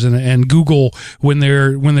routers and Google when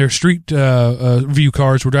their street view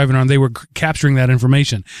cars were driving around, they were capturing that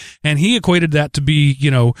information, and he equated that to be,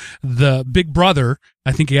 the Big Brother.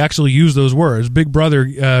 I think he actually used those words, Big Brother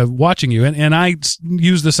watching you. And I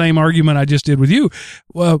used the same argument I just did with you.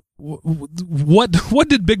 What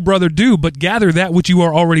did Big Brother do but gather that which you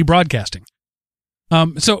are already broadcasting?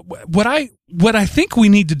 So what I think we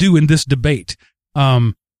need to do in this debate,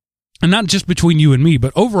 and not just between you and me,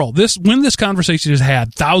 but overall, when this conversation is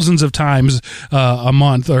had thousands of times a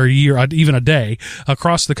month or a year, even a day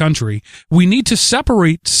across the country, we need to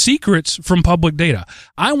separate secrets from public data.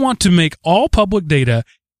 I want to make all public data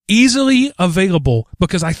easily available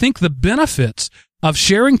because I think the benefits of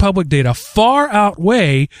sharing public data far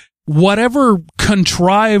outweigh whatever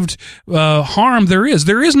contrived harm there is.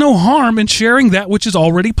 There is no harm in sharing that which is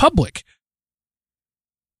already public.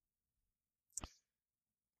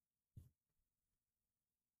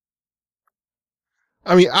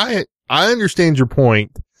 I mean, I understand your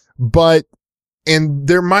point, and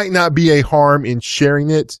there might not be a harm in sharing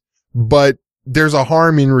it, but there's a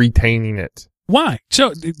harm in retaining it. Why?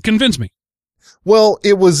 So, convince me. Well,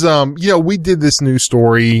 it was, we did this news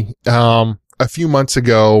story, a few months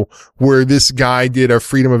ago where this guy did a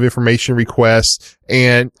Freedom of Information request,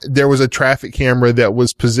 and there was a traffic camera that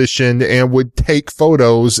was positioned and would take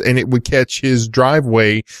photos, and it would catch his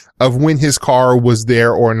driveway of when his car was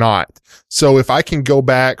there or not. So if I can go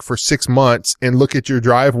back for 6 months and look at your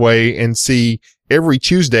driveway and see every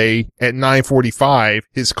Tuesday at 9:45,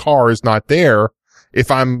 his car is not there.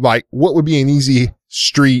 If I'm like, what would be an easy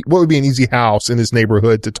house in this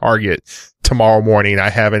neighborhood to target tomorrow morning? I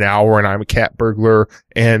have an hour and I'm a cat burglar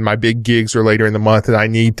and my big gigs are later in the month and I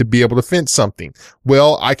need to be able to fence something.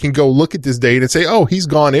 Well, I can go look at this date and say, oh, he's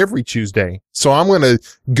gone every Tuesday. So I'm going to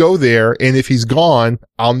go there. And if he's gone,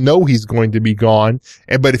 I'll know he's going to be gone.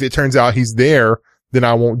 But if it turns out he's there, then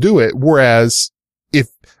I won't do it. Whereas if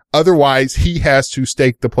otherwise, he has to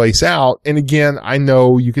stake the place out. And again, I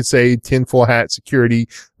know you could say tinfoil hat security.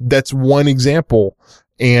 That's one example.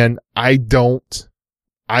 And I don't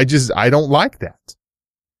like that.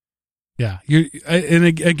 Yeah. And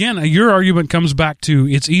again, your argument comes back to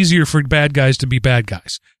it's easier for bad guys to be bad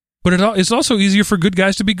guys, but it's also easier for good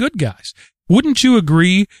guys to be good guys. Wouldn't you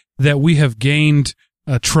agree that we have gained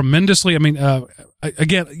tremendously? I mean,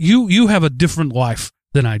 again, you have a different life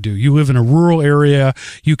than I do. You live in a rural area.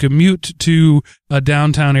 You commute to a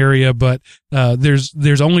downtown area, but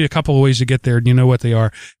there's only a couple of ways to get there, and you know what they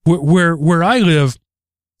are. Where I live,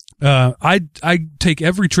 I take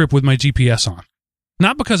every trip with my GPS on,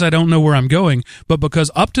 not because I don't know where I'm going, but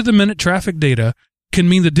because up to the minute traffic data can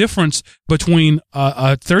mean the difference between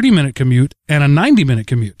a 30-minute commute and a 90-minute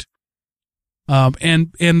commute.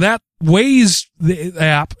 And that Waze the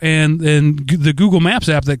app and the Google Maps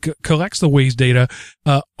app that collects the Waze data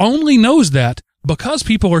only knows that because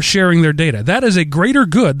people are sharing their data. That is a greater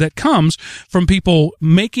good that comes from people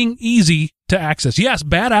making easy to access. Yes,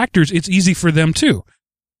 bad actors, it's easy for them too.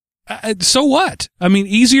 So what? I mean,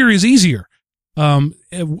 easier is easier.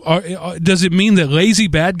 Does it mean that lazy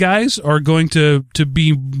bad guys are going to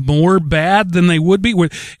be more bad than they would be?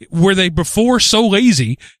 Were they before so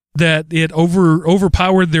lazy that it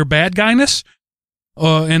overpowered their bad guyness,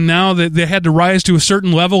 and now that they had to rise to a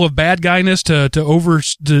certain level of bad guyness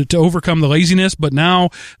to overcome the laziness, but now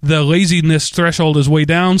the laziness threshold is way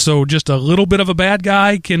down, so just a little bit of a bad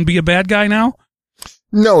guy can be a bad guy now?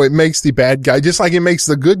 No, it makes the bad guy, just like it makes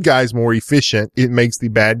the good guys more efficient, it makes the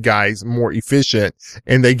bad guys more efficient,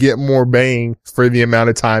 and they get more bang for the amount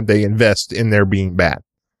of time they invest in their being bad.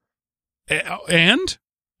 And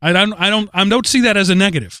I don't see that as a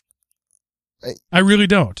negative. I really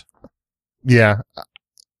don't. Yeah.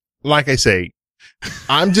 Like I say,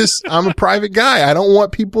 I'm a private guy. I don't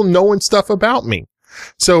want people knowing stuff about me.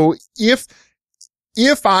 So if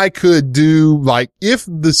I could do if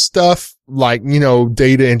the stuff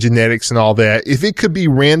data and genetics and all that, if it could be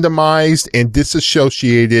randomized and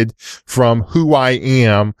disassociated from who I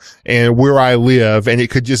am and where I live, and it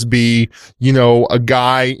could just be, a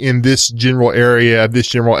guy in this general area, this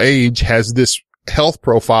general age has this health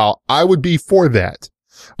profile, I would be for that.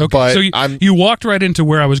 Okay. But so you walked right into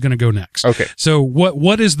where I was going to go next. Okay. So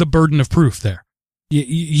what is the burden of proof there?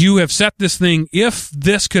 You have set this thing. If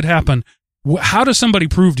this could happen, how does somebody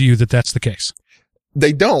prove to you that that's the case?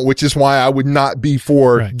 They don't, which is why I would not be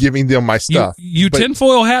for giving them my stuff. You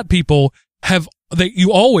tinfoil hat people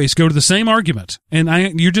you always go to the same argument,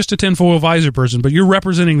 and you're just a tinfoil visor person, but you're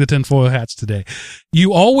representing the tinfoil hats today.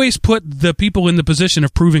 You always put the people in the position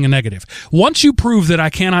of proving a negative. Once you prove that I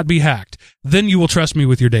cannot be hacked, then you will trust me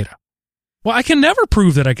with your data. Well, I can never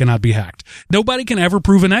prove that I cannot be hacked. Nobody can ever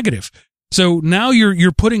prove a negative. So now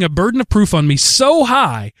you're putting a burden of proof on me so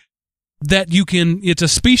high that it's a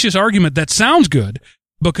specious argument that sounds good,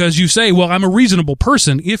 because you say, well, I'm a reasonable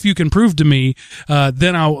person. If you can prove to me,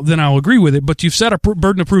 then I'll agree with it. But you've set a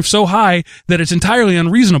burden of proof so high that it's entirely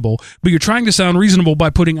unreasonable, but you're trying to sound reasonable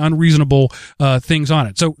by putting unreasonable things on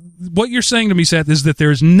it. So what you're saying to me, Seth, is that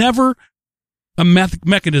there's never a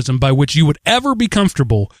mechanism by which you would ever be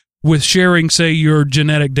comfortable with sharing, say, your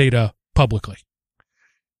genetic data publicly.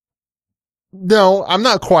 No, I'm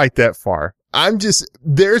not quite that far.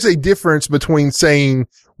 There's a difference between saying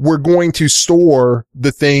we're going to store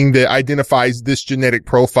the thing that identifies this genetic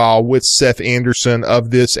profile with Seth Anderson of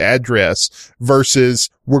this address versus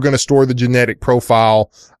we're going to store the genetic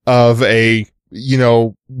profile of a,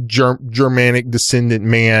 Germanic descendant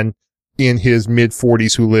man in his mid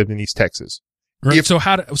 40s who lived in East Texas. Right.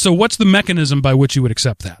 So what's the mechanism by which you would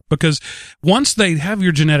accept that? Because once they have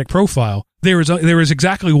your genetic profile, there is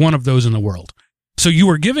exactly one of those in the world. So you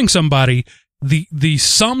are giving somebody the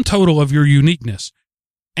sum total of your uniqueness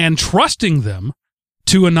and trusting them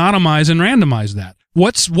to anonymize and randomize that.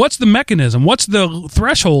 What's the mechanism? What's the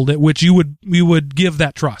threshold at which you would give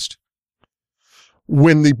that trust?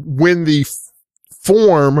 When the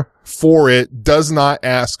form for it does not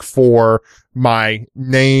ask for my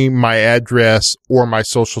name, my address, or my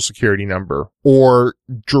social security number, or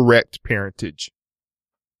direct parentage.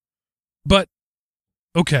 But,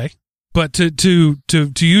 okay. But to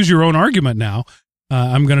use your own argument now,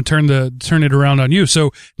 I'm going to turn it around on you.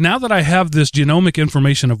 So now that I have this genomic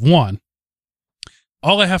information of one,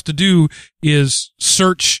 all I have to do is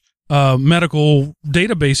search medical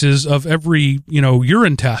databases of every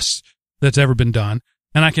urine test that's ever been done,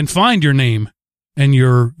 and I can find your name and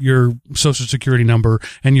your social security number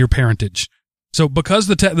and your parentage. So because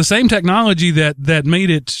the same technology that made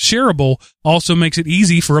it shareable also makes it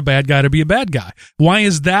easy for a bad guy to be a bad guy. Why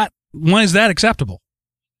is that acceptable?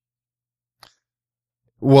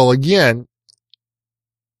 Well, again,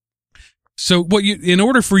 so in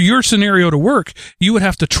order for your scenario to work, you would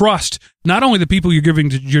have to trust not only the people you're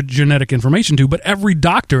giving your genetic information to, but every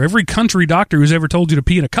doctor, every country doctor who's ever told you to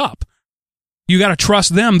pee in a cup. You got to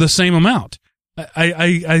trust them the same amount.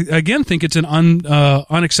 I again think it's an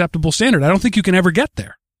unacceptable standard. I don't think you can ever get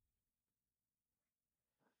there.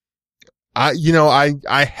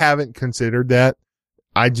 I haven't considered that.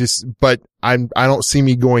 I don't see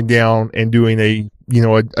me going down and doing a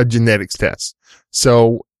genetics test.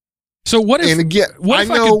 So what if, and again, I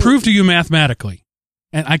could prove to you mathematically,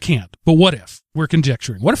 and I can't, but what if we're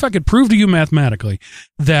conjecturing? What if I could prove to you mathematically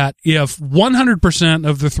that if 100%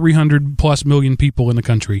 of the 300 plus million people in the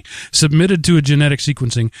country submitted to a genetic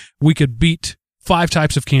sequencing, we could beat 5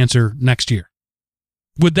 types of cancer next year?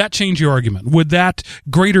 Would that change your argument? Would that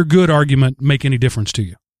greater good argument make any difference to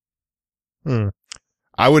you?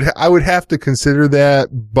 I would have to consider that,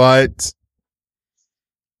 but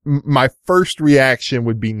my first reaction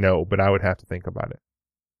would be no, but I would have to think about it.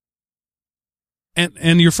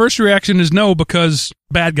 And your first reaction is no because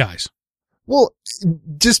bad guys. Well,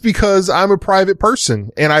 just because I'm a private person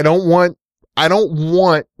and I don't want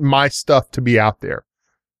my stuff to be out there.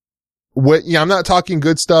 I'm not talking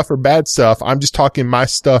good stuff or bad stuff. I'm just talking my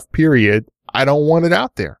stuff, period. I don't want it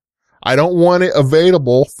out there. I don't want it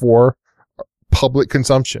available for public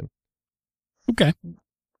consumption. Okay.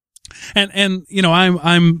 And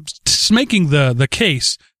I'm making the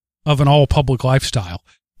case of an all public lifestyle,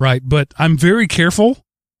 right? But I'm very careful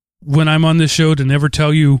when I'm on this show to never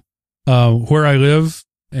tell you where I live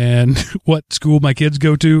and what school my kids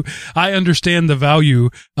go to. I understand the value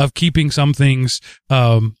of keeping some things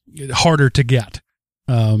harder to get.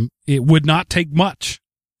 It would not take much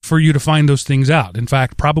for you to find those things out. In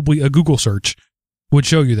fact, probably a Google search would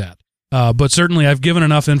show you that. But certainly I've given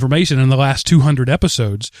enough information in the last 200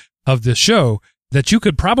 episodes of this show that you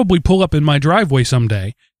could probably pull up in my driveway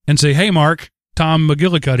someday and say, "Hey, Mark, Tom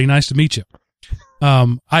McGillicuddy, nice to meet you."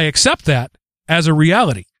 I accept that as a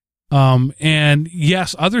reality. And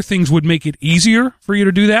yes, other things would make it easier for you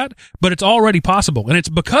to do that, but it's already possible. And it's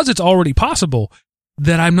because it's already possible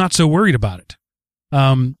that I'm not so worried about it.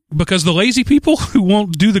 Because the lazy people who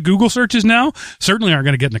won't do the Google searches now certainly aren't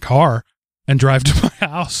going to get in a car and drive to my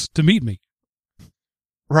house to meet me.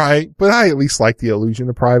 Right. But I at least like the illusion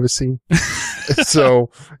of privacy. So,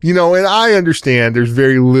 and I understand there's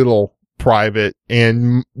very little private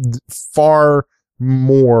and far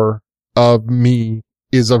more of me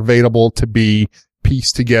is available to be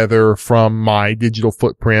pieced together from my digital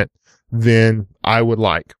footprint than I would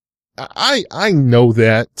like. I know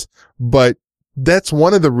that, but that's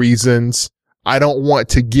one of the reasons I don't want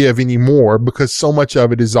to give anymore, because so much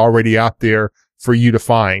of it is already out there for you to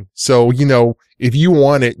find. So, if you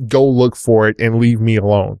want it, go look for it and leave me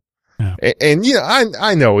alone. Yeah. And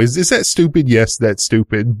I know, is that stupid? Yes, that's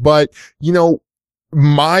stupid. But,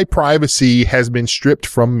 my privacy has been stripped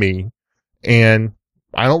from me, and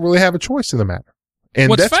I don't really have a choice in the matter.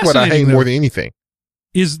 And that's what I hate more than anything.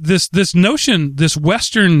 Is this notion, this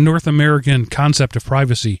Western North American concept of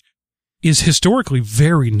privacy is historically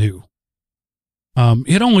very new.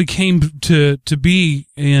 It only came to be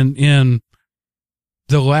in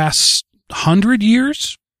the last 100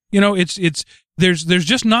 years. There's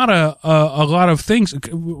just not a lot of things.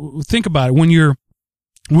 Think about it. When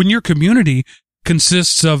your community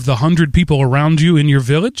consists of the 100 people around you in your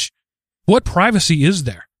village, what privacy is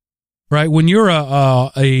there? Right? When you're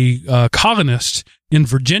a colonist in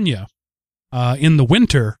Virginia, in the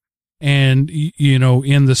winter, and,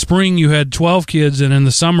 in the spring you had 12 kids, and in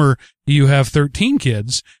the summer you have 13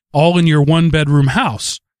 kids, all in your 1-bedroom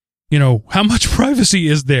house. How much privacy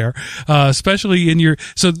is there? Especially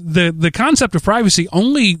so the concept of privacy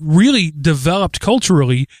only really developed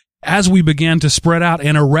culturally as we began to spread out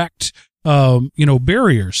and erect,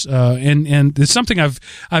 barriers. And it's something I've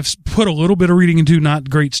put a little bit of reading into, not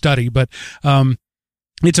great study, but,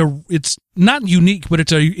 it's not unique, but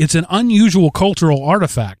it's an unusual cultural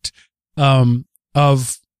artifact,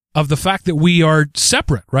 of the fact that we are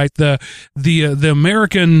separate, right? The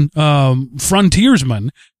American,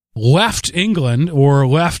 frontiersman left England, or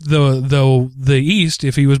left the East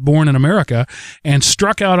if he was born in America, and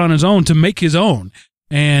struck out on his own to make his own.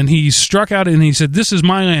 And he struck out and he said, "This is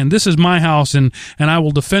my land, this is my house, and I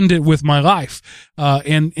will defend it with my life."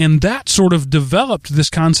 And that sort of developed this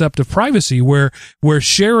concept of privacy, where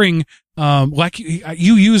sharing, like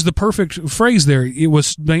you used the perfect phrase there.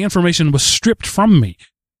 The information was stripped from me.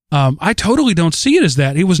 I totally don't see it as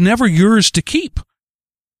that. It was never yours to keep.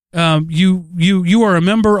 You are a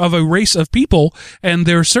member of a race of people, and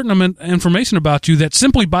there's certain information about you that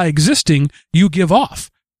simply by existing you give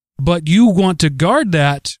off. But you want to guard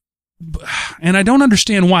that, and I don't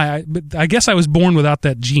understand why. But I guess I was born without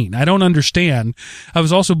that gene. I don't understand. I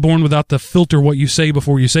was also born without the filter what you say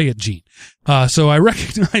before you say it gene. So I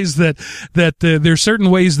recognize that there's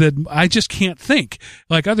certain ways that I just can't think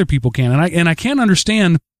like other people can, and I can't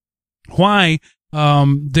understand why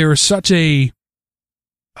there is such a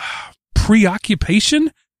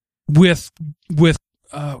preoccupation with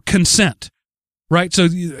consent, right? So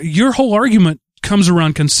your whole argument comes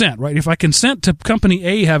around consent, right? If I consent to company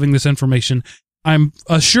A having this information, I'm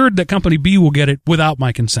assured that company B will get it without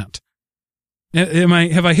my consent. Have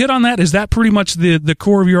I hit on that? Is that pretty much the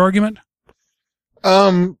core of your argument?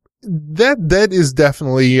 That is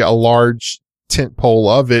definitely a large tentpole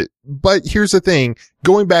of it. But here's the thing,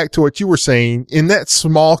 going back to what you were saying, in that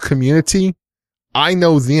small community, I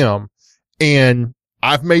know them, and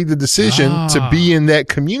I've made the decision to be in that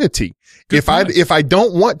community. If I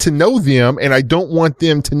don't want to know them and I don't want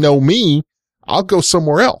them to know me, I'll go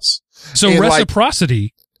somewhere else. So and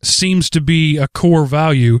reciprocity seems to be a core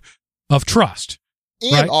value of trust.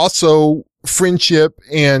 And right? Also friendship,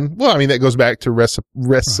 and that goes back to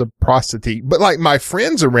reciprocity. Right. But like my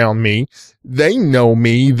friends around me, they know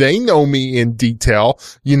me in detail.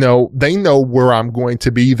 They know where I'm going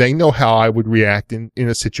to be. They know how I would react in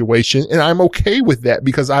a situation. And I'm okay with that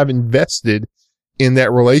because I've invested in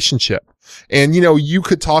that relationship. And, you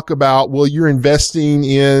could talk about, well, you're investing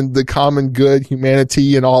in the common good,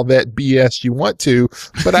 humanity, and all that BS you want to.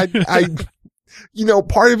 But I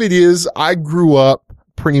part of it is I grew up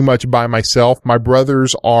pretty much by myself. My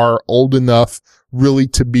brothers are old enough really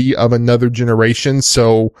to be of another generation.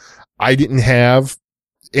 So I didn't have,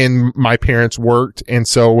 and my parents worked. And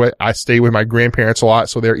so I stayed with my grandparents a lot.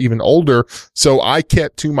 So they're even older. So I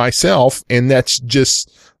kept to myself, and that's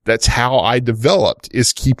how I developed,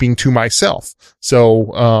 is keeping to myself.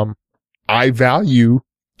 So, I value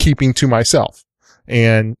keeping to myself,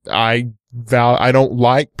 and I don't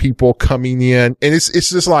like people coming in, and it's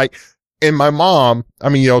just like, and my mom,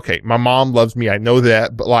 my mom loves me. I know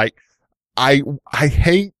that, but like, I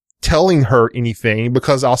hate telling her anything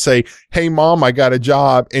because I'll say, "Hey mom, I got a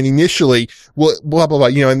job." And initially, well, blah, blah, blah,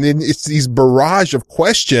 and then it's these barrage of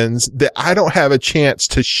questions that I don't have a chance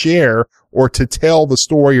to share or to tell the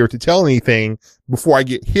story or to tell anything before I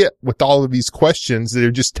get hit with all of these questions that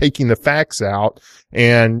are just taking the facts out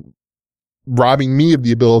and robbing me of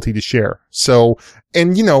the ability to share. So,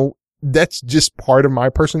 and that's just part of my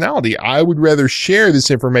personality. I would rather share this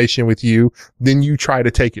information with you than you try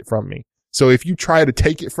to take it from me. So if you try to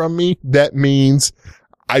take it from me, that means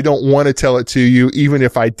I don't want to tell it to you, even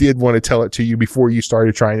if I did want to tell it to you before you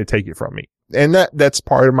started trying to take it from me. And that's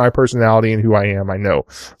part of my personality and who I am, I know.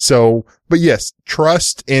 So, but yes,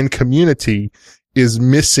 trust and community is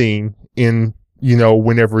missing in,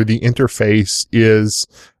 whenever the interface is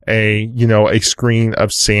a screen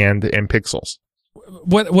of sand and pixels.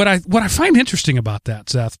 What I find interesting about that,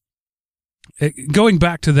 Seth, going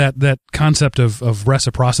back to that concept of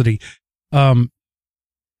reciprocity, I'm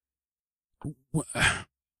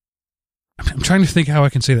trying to think how I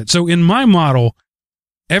can say that. So in my model,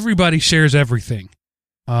 everybody shares everything.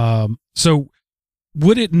 So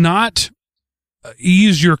would it not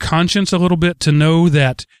ease your conscience a little bit to know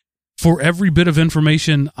that for every bit of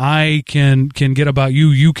information I can get about you,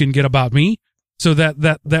 you can get about me? So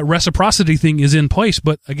that reciprocity thing is in place,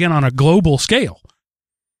 but again, on a global scale.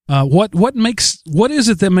 What is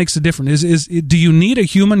it that makes a difference? Do you need a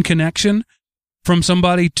human connection from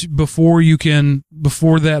somebody before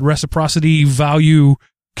that reciprocity value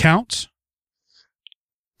counts?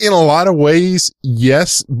 In a lot of ways,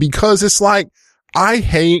 yes, because it's like, I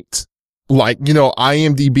hate,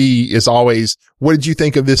 IMDb is always, what did you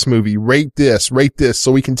think of this movie? Rate this,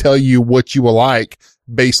 so we can tell you what you will like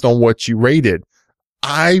based on what you rated.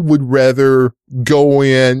 I would rather go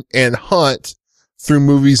in and hunt through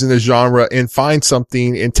movies in the genre and find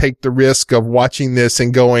something and take the risk of watching this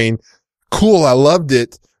and going, cool, I loved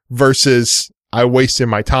it, versus I wasted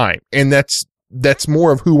my time. And that's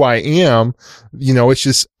more of who I am. It's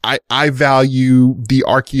just, I value the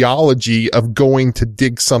archaeology of going to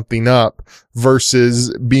dig something up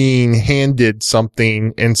versus being handed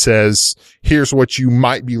something and says, here's what you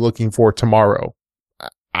might be looking for tomorrow.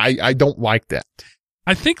 I don't like that.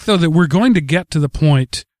 I think, though, that we're going to get to the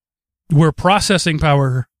point where processing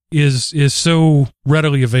power is so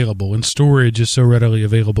readily available and storage is so readily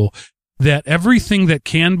available that everything that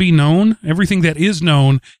can be known, everything that is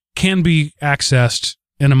known, can be accessed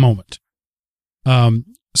in a moment.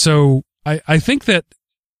 So I think that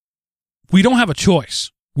we don't have a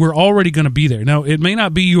choice. We're already going to be there. Now, it may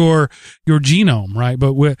not be your genome, right?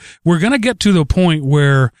 But we're going to get to the point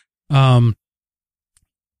where the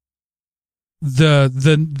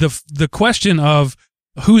question of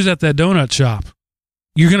who's at that donut shop,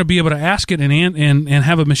 you're going to be able to ask it and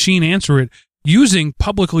have a machine answer it using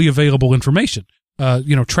publicly available information.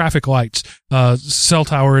 Traffic lights, cell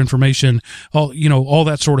tower information, all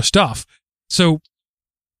that sort of stuff. So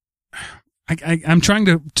I'm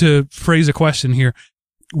trying to phrase a question here.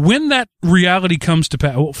 When that reality comes to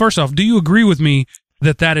pass, well, first off, do you agree with me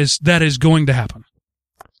that is going to happen?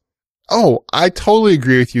 Oh, I totally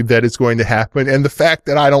agree with you that it's going to happen. And the fact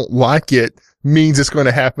that I don't like it means it's going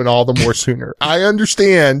to happen all the more sooner. I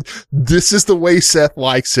understand this is the way Seth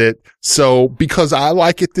likes it. So because I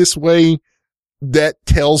like it this way, that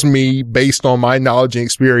tells me, based on my knowledge and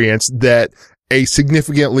experience, that a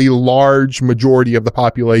significantly large majority of the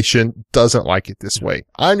population doesn't like it this way.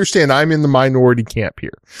 I understand I'm in the minority camp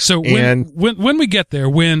here. So when we get there,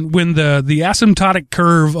 when the asymptotic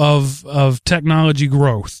curve of technology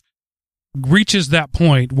growth reaches that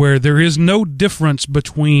point where there is no difference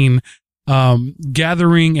between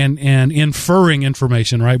gathering and inferring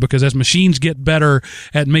information, right? Because as machines get better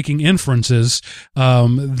at making inferences,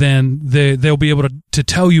 then they'll be able to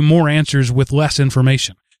tell you more answers with less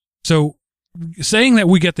information. So saying that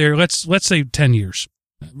we get there, let's say 10 years,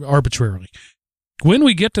 arbitrarily. When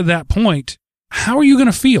we get to that point, how are you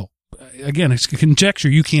going to feel? Again, it's conjecture,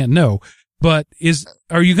 you can't know. But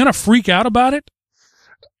are you going to freak out about it?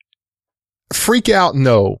 Freak out,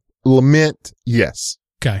 no. Lament, yes.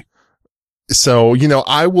 Okay. So,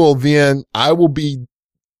 I will be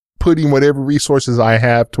putting whatever resources I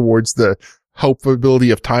have towards the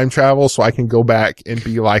hopefulty of time travel so I can go back and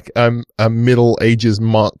be like a Middle Ages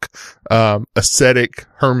monk, ascetic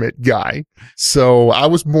hermit guy. So I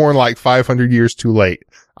was born like 500 years too late.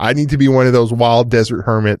 I need to be one of those wild desert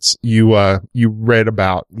hermits you read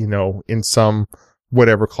about, in some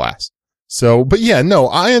whatever class. So, but yeah, no,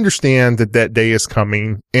 I understand that day is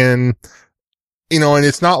coming, and and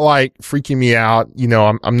it's not like freaking me out.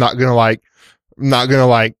 I'm not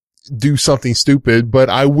gonna do something stupid, but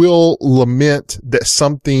I will lament that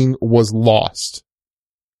something was lost.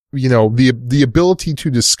 The ability to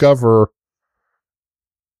discover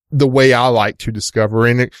the way I like to discover.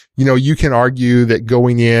 And, you can argue that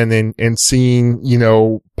going in and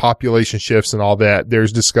seeing, population shifts and all that,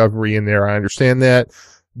 there's discovery in there. I understand that.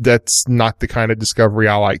 That's not the kind of discovery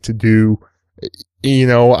I like to do.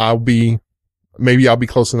 I'll be maybe I'll be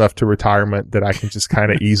close enough to retirement that I can just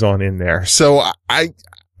kind of ease on in there. So I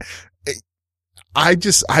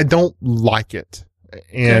don't like it.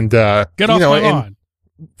 And, get off my lawn.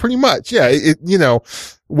 Pretty much. Yeah.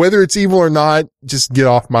 Whether it's evil or not, just get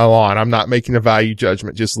off my lawn. I'm not making a value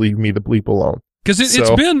judgment. Just leave me the bleep alone. Cause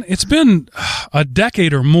it's been a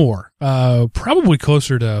decade or more, probably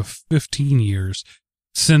closer to 15 years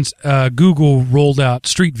since, Google rolled out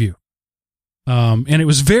Street View. And it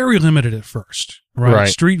was very limited at first, right?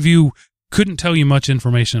 Street View couldn't tell you much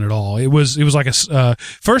information at all. It was like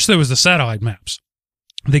first there was the satellite maps.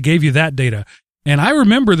 They gave you that data. And I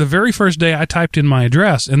remember the very first day I typed in my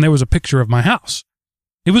address and there was a picture of my house.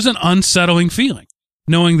 It was an unsettling feeling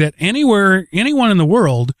knowing that anyone in the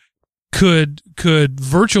world could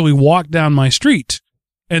virtually walk down my street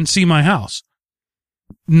and see my house.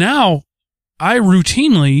 Now I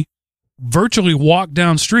routinely virtually walk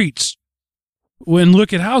down streets and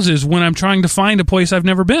look at houses when I'm trying to find a place I've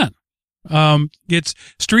never been.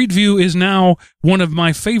 Street View is now one of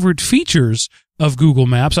my favorite features of Google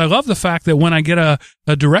Maps. I love the fact that when I get a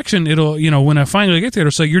direction, it'll, when I finally get there,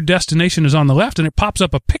 it'll say your destination is on the left and it pops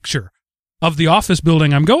up a picture of the office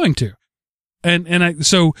building I'm going to.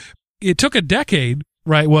 So it took a decade,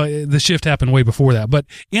 right? Well, the shift happened way before that, but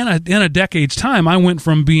in a decade's time, I went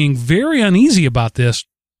from being very uneasy about this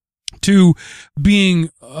to being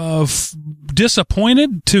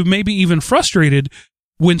disappointed to maybe even frustrated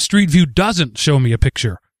when Street View doesn't show me a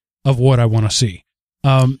picture of what I want to see.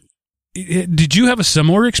 Did you have a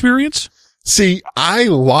similar experience? See, I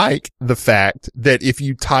like the fact that if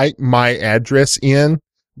you type my address in,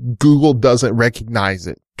 Google doesn't recognize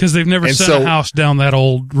it. Because they've never sent a house down that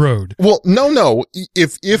old road. Well, no.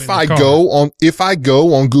 If I go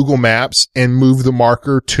on Google Maps and move the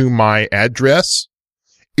marker to my address,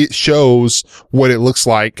 it shows what it looks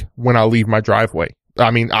like when I leave my driveway. I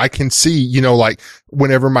mean, I can see, like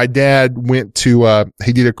whenever my dad went to,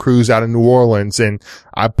 he did a cruise out in New Orleans and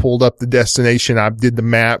I pulled up the destination, I did the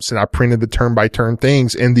maps and I printed the turn by turn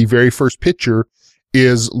things. And the very first picture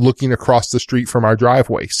is looking across the street from our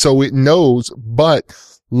driveway. So it knows, but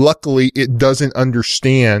luckily it doesn't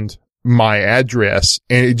understand my address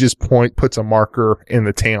and it just puts a marker in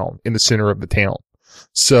the center of the town.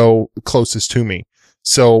 So closest to me.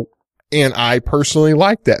 So, and I personally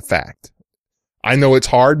like that fact. I know it's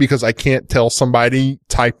hard because I can't tell somebody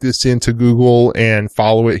type this into Google and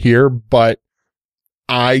follow it here, but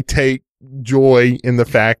I take joy in the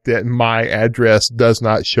fact that my address does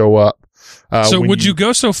not show up. So would you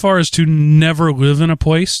go so far as to never live in a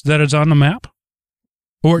place that is on the map?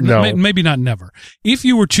 Or no. Maybe not never. If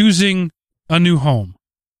you were choosing a new home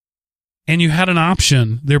and you had an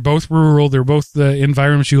option, they're both rural, they're both the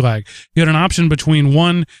environments you like. You had an option between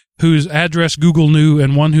one whose address Google knew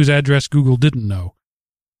and one whose address Google didn't know.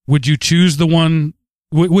 Would you choose the one?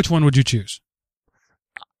 Which one would you choose?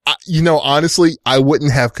 Honestly, I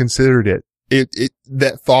wouldn't have considered it.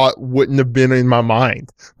 That thought wouldn't have been in my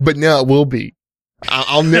mind, but now it will be.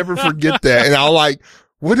 I'll never forget that. And I'll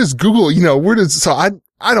what is Google? So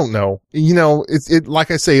I don't know.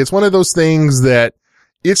 Like I say, it's one of those things that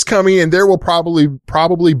it's coming and there will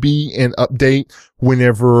probably be an update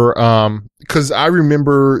whenever, cause I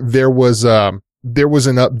remember there was an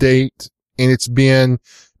update and it's been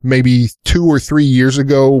maybe 2 or 3 years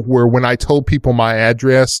ago where when I told people my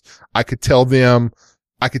address, I could tell it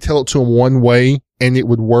to them one way and it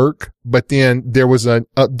would work. But then there was an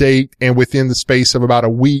update and within the space of about a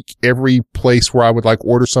week, every place where I would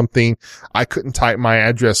order something, I couldn't type my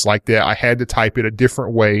address like that. I had to type it a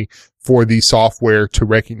different way for the software to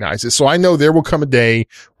recognize it. So I know there will come a day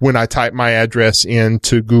when I type my address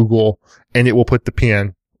into Google and it will put the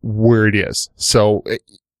pin where it is. So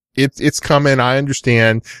it's coming. I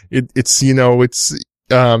understand. It's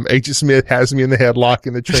Agent Smith has me in the headlock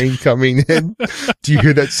and the train coming in. Do you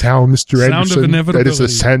hear that sound, Mr. Anderson? That is the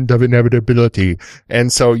sound of inevitability.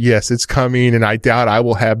 And so, yes, it's coming and I doubt I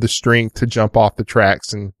will have the strength to jump off the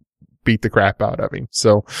tracks and beat the crap out of him.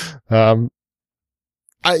 So,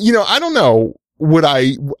 I don't know.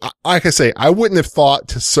 Like I say, I wouldn't have thought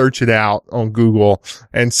to search it out on Google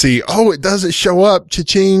and see, it doesn't show up,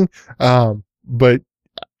 cha-ching. But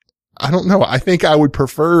I don't know. I think I would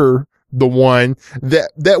prefer the one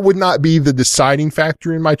that would not be the deciding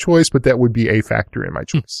factor in my choice, but that would be a factor in my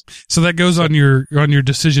choice. So that goes on your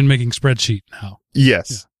decision-making spreadsheet now.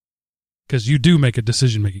 Yes. Because you do make a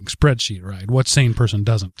decision-making spreadsheet, right? What sane person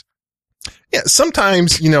doesn't? Yeah.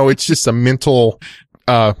 Sometimes, it's just a mental,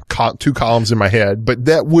 2 columns in my head, but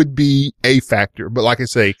that would be a factor. But like I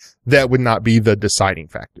say, that would not be the deciding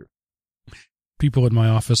factor. People in my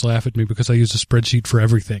office laugh at me because I use a spreadsheet for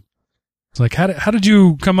everything. It's like, how did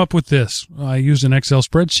you come up with this? I used an Excel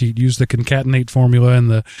spreadsheet, used the concatenate formula, and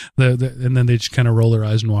the and then they just kind of roll their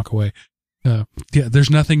eyes and walk away. Yeah, there's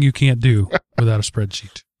nothing you can't do without a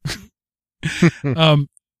spreadsheet.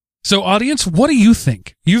 So audience, what do you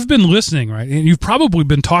think? You've been listening, right? And you've probably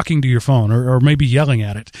been talking to your phone or maybe yelling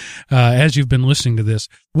at it, as you've been listening to this.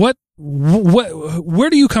 Where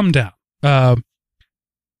do you come down? Am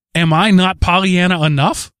I not Pollyanna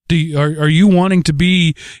enough? Are you wanting to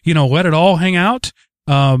be, let it all hang out?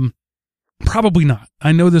 Probably not.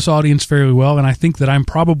 I know this audience fairly well, and I think that I'm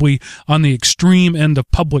probably on the extreme end of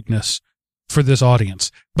publicness for this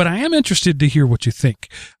audience. But I am interested to hear what you think.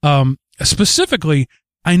 Specifically,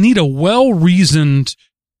 I need a well-reasoned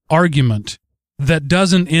argument that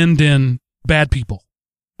doesn't end in bad people.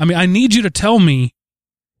 I mean, I need you to tell me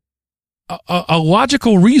a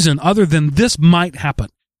logical reason other than this might happen.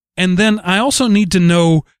 And then I also need to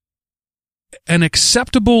know an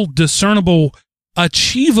acceptable, discernible,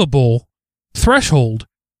 achievable threshold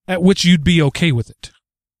at which you'd be okay with it.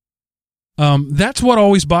 That's what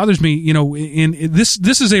always bothers me. In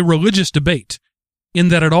this is a religious debate in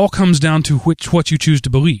that it all comes down to what you choose to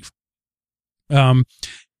believe. And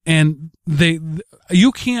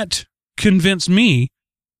you can't convince me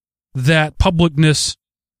that publicness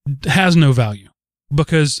has no value,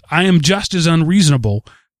 because I am just as unreasonable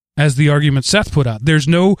as the argument Seth put out. There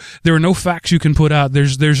are no facts you can put out.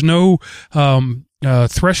 There's no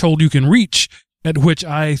threshold you can reach at which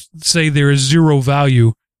I say there is zero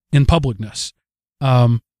value in publicness.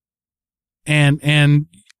 And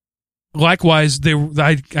likewise,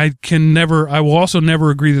 I will also never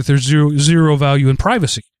agree that there's zero value in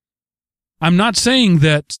privacy. I'm not saying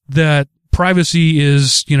that privacy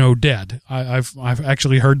is, dead. I've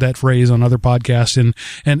actually heard that phrase on other podcasts and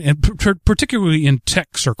particularly in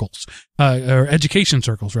tech circles, or education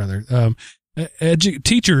circles rather.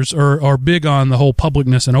 Teachers are big on the whole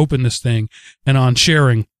publicness and openness thing and on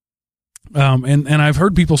sharing. And I've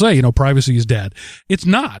heard people say, privacy is dead. It's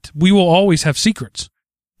not. We will always have secrets.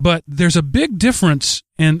 But there's a big difference,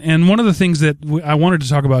 and one of the things that I wanted to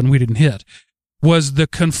talk about and we didn't hit was the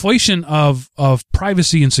conflation of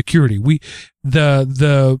privacy and security.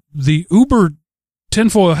 The Uber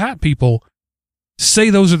tinfoil hat people say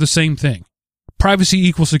those are the same thing. Privacy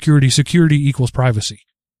equals security, security equals privacy.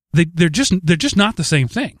 They're just not the same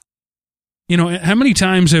thing. How many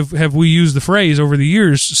times have we used the phrase over the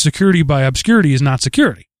years, security by obscurity is not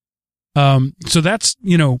security. So that's,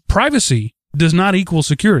 privacy does not equal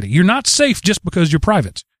security. You're not safe just because you're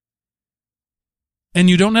private. And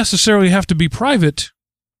you don't necessarily have to be private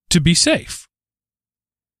to be safe.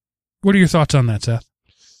 What are your thoughts on that, Seth?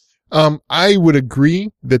 I would agree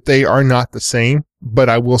that they are not the same, but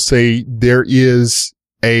I will say there is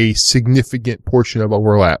a significant portion of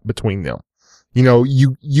overlap between them.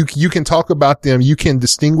 You can talk about them, you can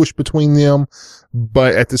distinguish between them,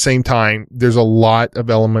 but at the same time, there's a lot of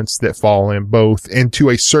elements that fall in both. And to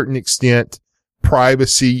a certain extent,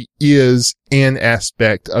 privacy is an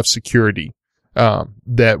aspect of security,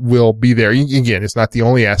 that will be there. Again, it's not the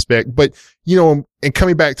only aspect, but, and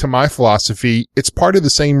coming back to my philosophy, it's part of the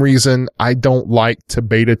same reason I don't like to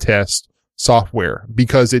beta test software,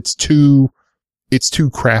 because it's too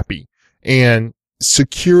crappy, and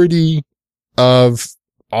security of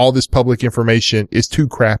all this public information is too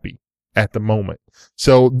crappy at the moment.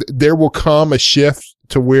 So there will come a shift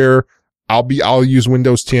to where I'll use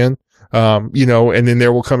Windows 10, and then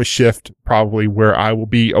there will come a shift probably where I will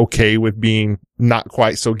be okay with being not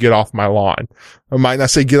quite so get off my lawn. I might not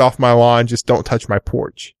say get off my lawn, just don't touch my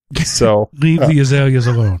porch. So leave the azaleas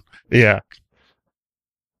alone. Yeah.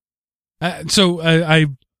 So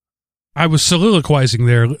I was soliloquizing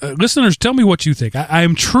there. Listeners, tell me what you think. I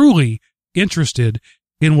am truly interested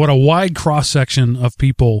in what a wide cross-section of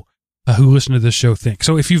people who listen to this show think.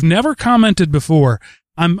 So if you've never commented before,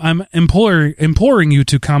 I'm imploring you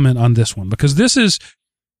to comment on this one, because this is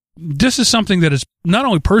something that is not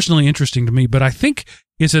only personally interesting to me, but I think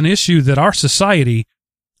it's an issue that our society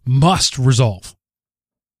must resolve.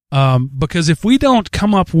 Because if we don't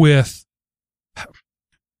come up with,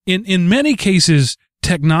 in many cases,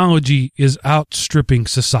 technology is outstripping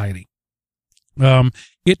society.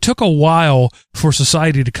 It took a while for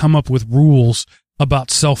society to come up with rules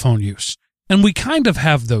about cell phone use, and we kind of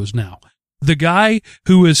have those now. The guy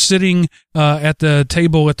who is sitting at the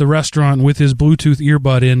table at the restaurant with his Bluetooth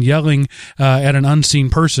earbud in, yelling at an unseen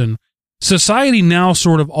person, society now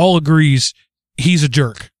sort of all agrees he's a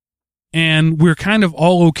jerk, and we're kind of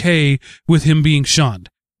all okay with him being shunned.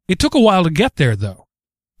 It took a while to get there, though.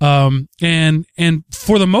 And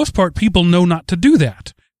for the most part, people know not to do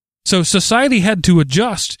that. So society had to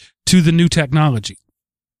adjust to the new technology.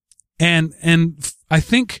 And I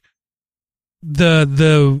think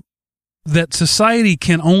that society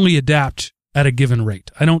can only adapt at a given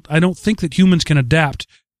rate. I don't think that humans can adapt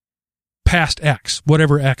past X,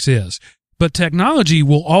 whatever X is. But technology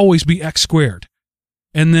will always be X squared,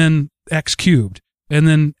 and then X cubed, and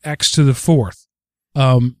then X to the fourth.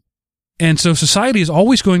 And so society is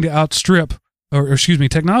always going to outstrip,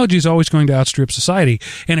 technology is always going to outstrip society.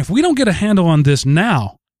 And if we don't get a handle on this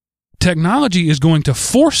now, technology is going to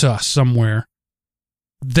force us somewhere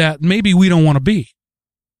that maybe we don't want to be.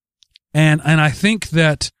 And I think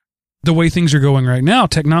that the way things are going right now,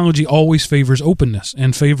 technology always favors openness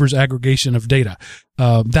and favors aggregation of data.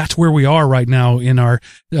 That's where we are right now in our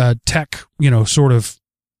tech, sort of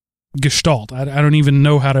gestalt. I don't even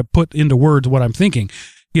know how to put into words what I'm thinking.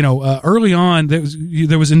 Early on, there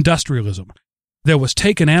was industrialism. There was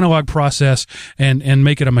take an analog process and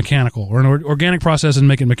make it a mechanical, or an organic process and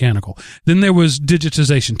make it mechanical. Then there was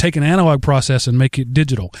digitization. Take an analog process and make it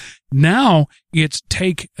digital. Now it's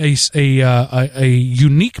take a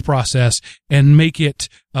unique process and make it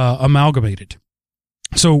amalgamated.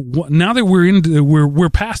 So now that we're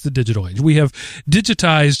past the digital age, we have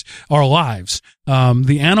digitized our lives.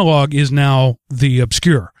 The analog is now the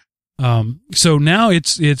obscure. So now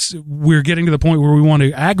we're getting to the point where we want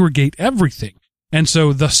to aggregate everything. And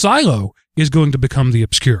so the silo is going to become the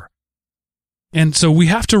obscure. And so we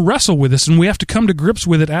have to wrestle with this, and we have to come to grips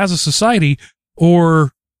with it as a society,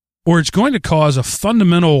 or it's going to cause a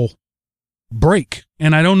fundamental break.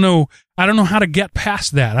 And I don't know how to get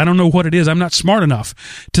past that. I don't know what it is. I'm not smart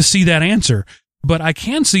enough to see that answer, but I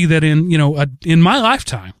can see that in my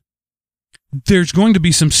lifetime, there's going to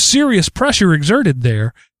be some serious pressure exerted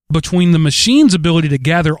there between the machine's ability to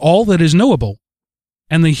gather all that is knowable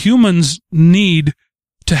and the human's need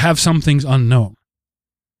to have some things unknown.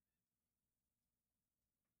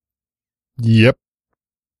 Yep.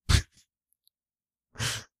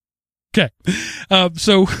 Okay.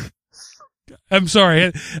 So I'm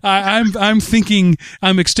sorry. I'm thinking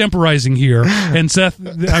I'm extemporizing here, and Seth,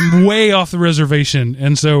 I'm way off the reservation.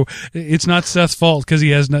 And so it's not Seth's fault because he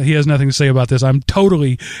has nothing to say about this. I'm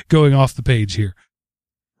totally going off the page here.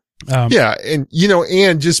 Yeah. And,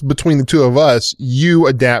 and just between the two of us, you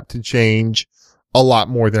adapt to change a lot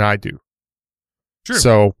more than I do. True.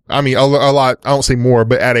 So, I mean, a lot, I don't say more,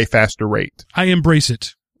 but at a faster rate. I embrace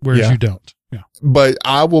it, whereas you don't. Yeah. But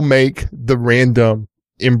I will make the random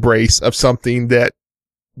embrace of something that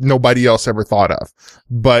nobody else ever thought of.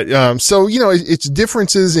 But, so, it's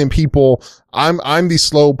differences in people. I'm the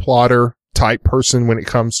slow plotter type person when it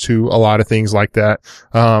comes to a lot of things like that.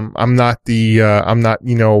 I'm not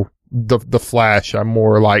the Flash. I'm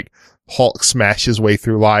more like Hulk smash his way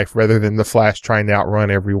through life rather than the Flash trying to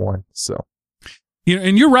outrun everyone. So.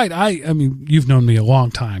 And you're right. I mean, you've known me a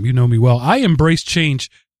long time. You know me well. I embrace change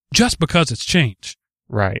just because it's change.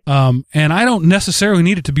 Right. And I don't necessarily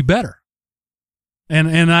need it to be better.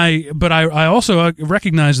 But I also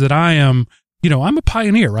recognize that I am, I'm a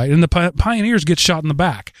pioneer, right? And the pioneers get shot in the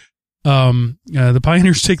back. The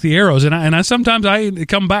pioneers take the arrows, and I sometimes I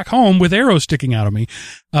come back home with arrows sticking out of me.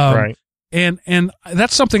 Right. And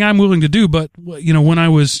that's something I'm willing to do. But, when I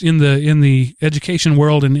was in the education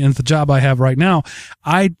world and the job I have right now,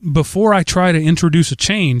 before I try to introduce a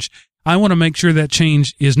change, I want to make sure that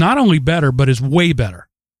change is not only better, but is way better,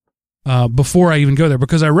 before I even go there,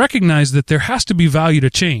 because I recognize that there has to be value to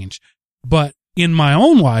change. But in my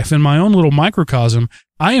own life, in my own little microcosm,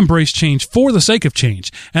 I embrace change for the sake of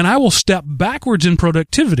change, and I will step backwards in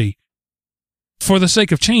productivity for the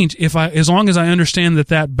sake of change as long as I understand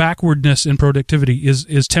that backwardness in productivity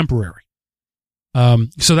is temporary.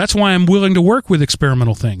 So that's why I'm willing to work with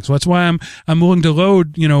experimental things. That's why I'm willing to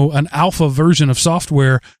load, an alpha version of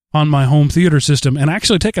software on my home theater system and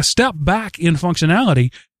actually take a step back in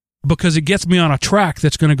functionality because it gets me on a track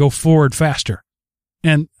that's going to go forward faster.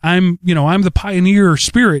 And I'm the pioneer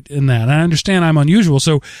spirit in that. I understand I'm unusual.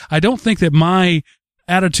 So I don't think that my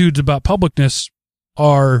attitudes about publicness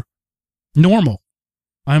are normal.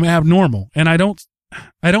 I'm abnormal. And I don't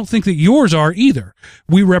think that yours are either.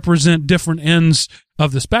 We represent different ends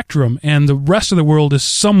of the spectrum, and the rest of the world is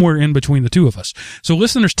somewhere in between the two of us. So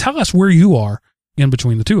listeners, tell us where you are in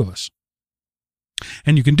between the two of us.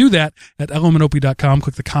 And you can do that at elementop.com.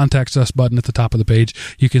 Click the Contact Us button at the top of the page.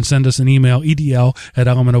 You can send us an email,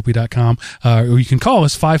 edl@elementop.com, or you can call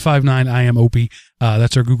us 559-IM-OP.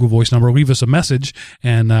 That's our Google Voice number. Leave us a message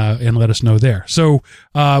and let us know there. So,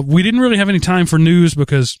 we didn't really have any time for news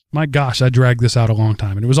because, my gosh, I dragged this out a long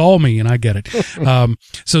time and it was all me, and I get it.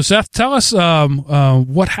 So Seth, tell us,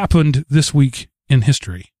 what happened this week in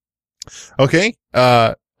history. Okay.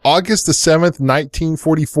 August the 7th,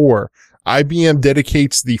 1944. IBM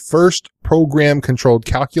dedicates the first program-controlled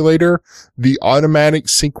calculator, the automatic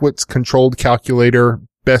sequence-controlled calculator,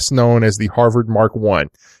 best known as the Harvard Mark I.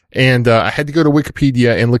 And I had to go to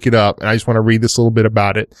Wikipedia and look it up, and I just want to read this a little bit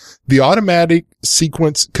about it. The automatic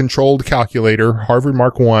sequence-controlled calculator, Harvard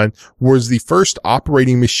Mark I, was the first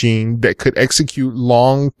operating machine that could execute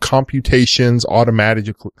long computations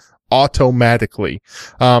automatically.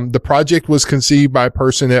 The project was conceived by a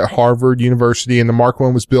person at Harvard University, and the Mark I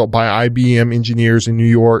was built by IBM engineers in New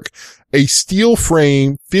York. A steel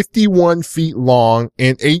frame 51 feet long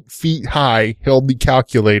and 8 feet high held the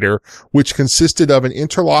calculator, which consisted of an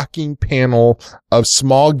interlocking panel of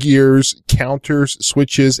small gears, counters,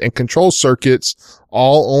 switches, and control circuits,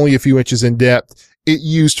 all only a few inches in depth. It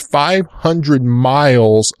used 500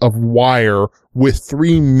 miles of wire with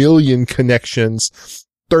 3 million connections,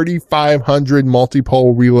 3,500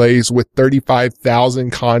 multipole relays with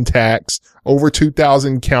 35,000 contacts, over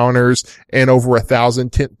 2,000 counters, and over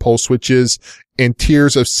 1,000 tent pole switches, and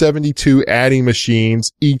tiers of 72 adding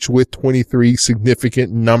machines, each with 23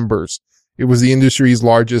 significant numbers. It was the industry's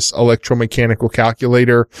largest electromechanical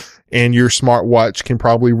calculator, and your smartwatch can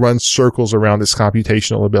probably run circles around its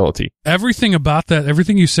computational ability. Everything about that,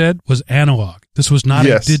 everything you said was analog. This was not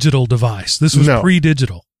a digital device. This was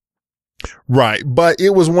pre-digital. Right. But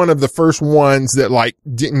it was one of the first ones that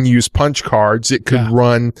didn't use punch cards. It could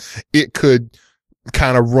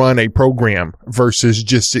kind of run a program versus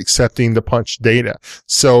just accepting the punch data.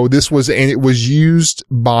 So it was used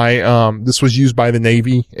by the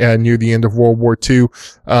Navy near the end of World War II.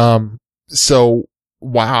 So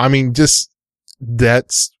wow. I mean,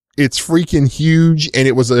 it's freaking huge, and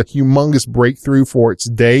it was a humongous breakthrough for its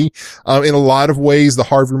day. In a lot of ways, the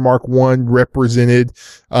Harvard Mark I represented,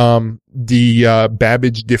 the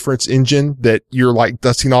Babbage difference engine that you're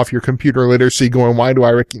dusting off your computer literacy going, why do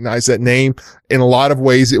I recognize that name? In a lot of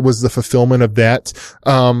ways, it was the fulfillment of that.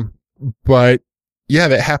 But yeah,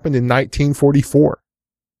 that happened in 1944.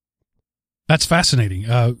 That's fascinating.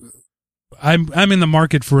 I'm in the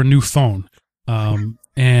market for a new phone.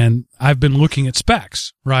 And I've been looking at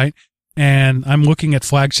specs, right? And I'm looking at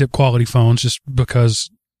flagship quality phones just because.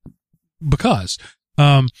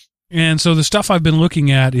 And so the stuff I've been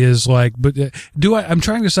looking at is I'm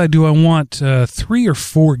trying to decide, do I want 3 or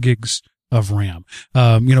 4 gigs of RAM?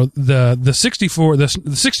 The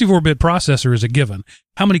 64-bit processor is a given.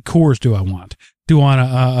 How many cores do I want? Do I want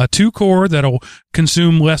a 2-core that'll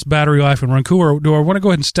consume less battery life and run cooler? Or do I want to go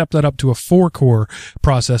ahead and step that up to a 4-core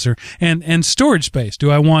processor? And storage space.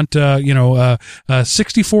 Do I want, a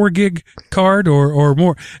 64 gig card or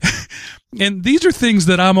more? And these are things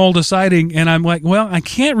that I'm all deciding, and I'm like, well, I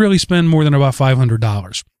can't really spend more than about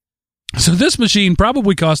 $500. So this machine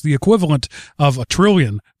probably cost the equivalent of $1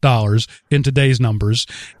 trillion in today's numbers,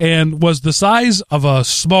 and was the size of a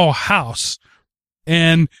small house,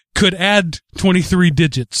 and could add 23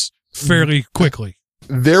 digits fairly quickly.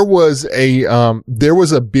 There was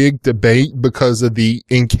a big debate because of the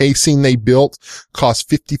encasing they built cost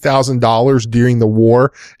 $50,000 during the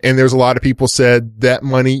war. And there's a lot of people said that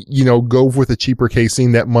money, go with a cheaper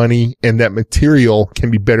casing. That money and that material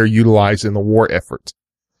can be better utilized in the war effort.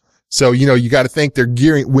 So, you got to think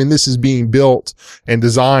when this is being built and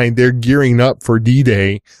designed, they're gearing up for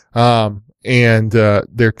D-Day. And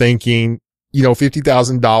they're thinking,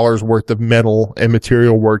 $50,000 worth of metal and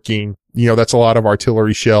material working. That's a lot of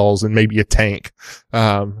artillery shells and maybe a tank.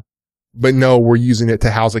 But no, we're using it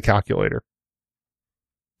to house a calculator.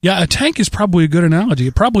 Yeah, a tank is probably a good analogy.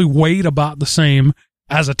 It probably weighed about the same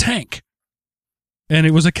as a tank. And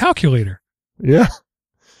it was a calculator. Yeah.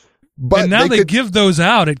 But now they give those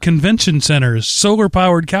out at convention centers.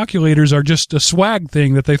 Solar-powered calculators are just a swag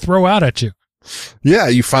thing that they throw out at you. Yeah,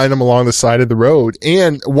 you find them along the side of the road.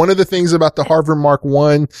 And one of the things about the Harvard Mark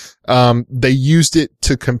I, they used it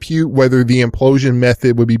to compute whether the implosion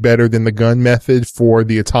method would be better than the gun method for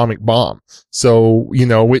the atomic bomb. So, he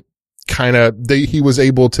was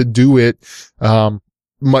able to do it,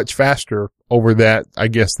 much faster over that, I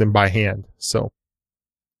guess, than by hand. So.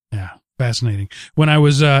 Yeah, fascinating. When I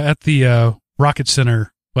was, at the, Rocket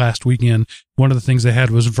Center last weekend, one of the things they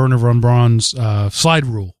had was Wernher von Braun's, slide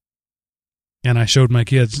rule. And I showed my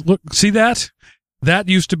kids, look, see that? That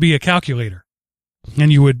used to be a calculator.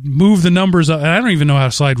 And you would move the numbers up. And I don't even know how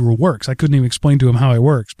a slide rule works. I couldn't even explain to them how it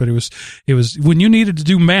works. But it was when you needed to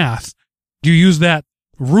do math, you use that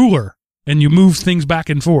ruler and you move things back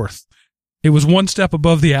and forth. It was one step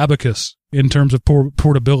above the abacus in terms of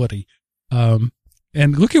portability. And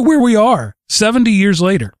look at where we are 70 years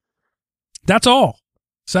later. That's all.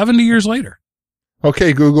 70 years later.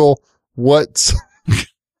 Okay, Google, what's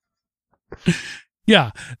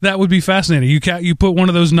Yeah, that would be fascinating. You put one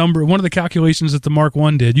of the calculations that the Mark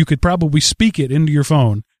I did, you could probably speak it into your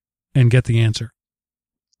phone and get the answer.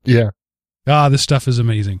 Yeah. This stuff is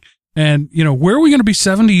amazing. And, where are we going to be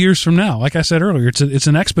 70 years from now? Like I said earlier, it's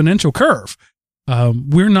an exponential curve.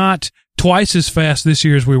 We're not twice as fast this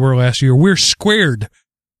year as we were last year. We're squared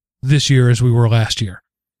this year as we were last year.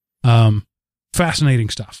 Fascinating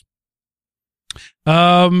stuff.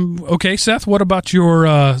 Okay, Seth, what about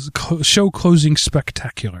your show closing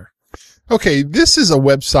spectacular? Okay, this is a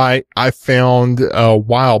website I found a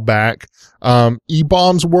while back,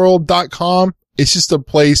 ebombsworld.com. It's just a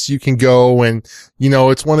place you can go and,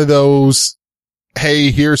 it's one of those,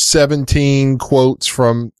 hey, here's 17 quotes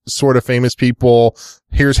from sort of famous people.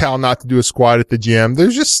 Here's how not to do a squat at the gym.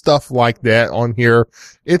 There's just stuff like that on here.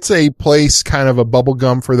 It's a place, kind of a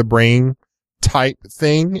bubblegum for the brain type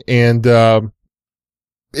thing. And,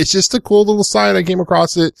 it's just a cool little site. I came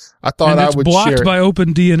across it. I thought I would share it. It's blocked by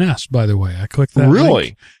OpenDNS, by the way. I clicked that Really?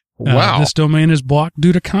 link. Wow. This domain is blocked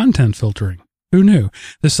due to content filtering. Who knew?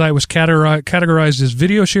 This site was categorized as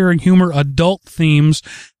video sharing, humor, adult themes,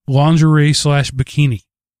 lingerie/bikini.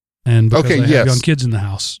 And because I have young kids in the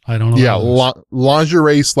house, I don't know. Yeah,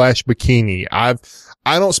 lingerie/bikini. I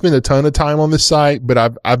don't spend a ton of time on this site, but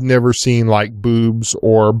I've never seen like boobs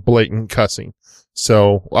or blatant cussing.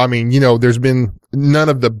 So, I mean, there's been none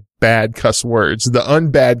of the bad cuss words. The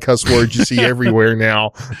unbad cuss words you see everywhere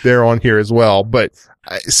now, they're on here as well. But,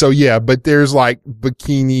 but there's like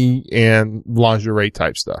bikini and lingerie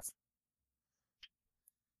type stuff.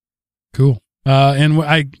 Cool. And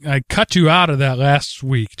I cut you out of that last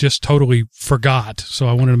week, just totally forgot. So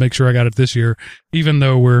I wanted to make sure I got it this year, even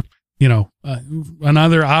though we're,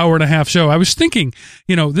 another hour and a half show. I was thinking,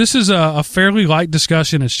 this is a fairly light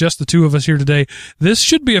discussion. It's just the two of us here today. This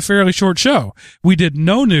should be a fairly short show. We did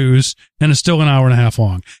no news and it's still an hour and a half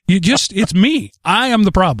long. It's me. I am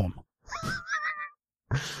the problem.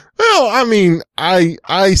 Well, I mean,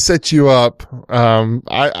 I set you up.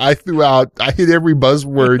 I hit every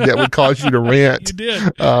buzzword that would cause you to rant. You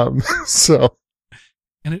did. So.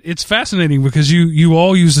 And it's fascinating because you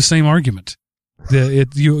all use the same argument.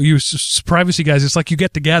 You privacy guys, it's like you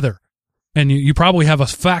get together and you probably have a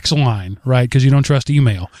fax line, right? Because you don't trust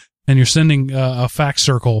email, and you're sending a fax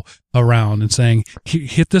circle around and saying,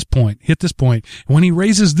 hit this point. And when he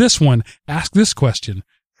raises this one, ask this question.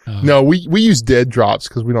 No, we use dead drops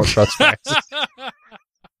because we don't trust faxes.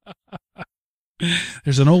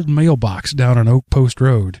 There's an old mailbox down on Oak Post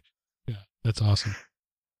Road. Yeah, that's awesome.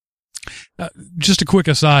 Just a quick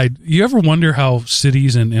aside. You ever wonder how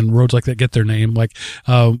cities and roads like that get their name? Like,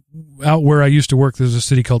 out where I used to work, there's a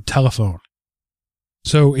city called Telephone.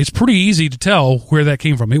 So it's pretty easy to tell where that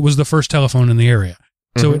came from. It was the first telephone in the area.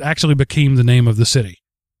 So it actually became the name of the city.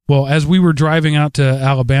 Well, as we were driving out to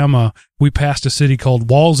Alabama, we passed a city called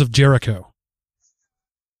Walls of Jericho.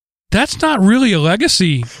 That's not really a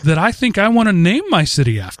legacy that I think I want to name my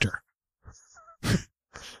city after.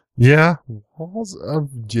 Yeah, Walls of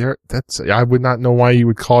Jericho. I would not know why you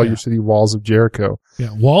would call your city Walls of Jericho.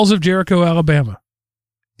 Yeah, Walls of Jericho, Alabama.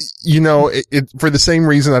 For the same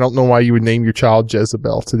reason, I don't know why you would name your child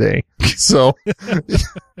Jezebel today. So.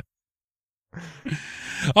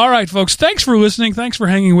 All right, folks. Thanks for listening. Thanks for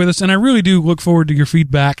hanging with us. And I really do look forward to your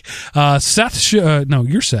feedback. You're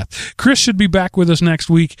Seth. Chris should be back with us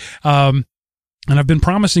next week. And I've been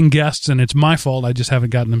promising guests, and it's my fault. I just haven't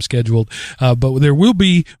gotten them scheduled. But there will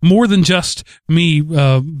be more than just me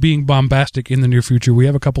being bombastic in the near future. We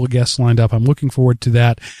have a couple of guests lined up. I'm looking forward to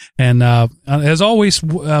that. And as always,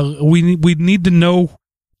 we need to know.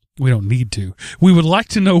 We don't need to. We would like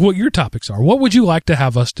to know what your topics are. What would you like to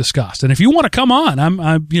have us discuss? And if you want to come on,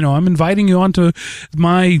 I'm inviting you onto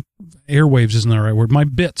my airwaves. Isn't that the right word? My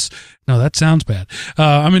bits. No, that sounds bad.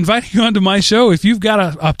 I'm inviting you onto my show. If you've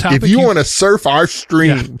got a topic, if you want to surf our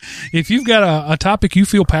stream, if you've got a topic you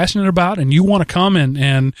feel passionate about and you want to come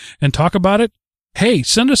and talk about it, hey,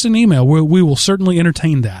 send us an email. We will certainly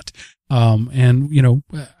entertain that.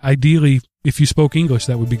 Ideally, if you spoke English,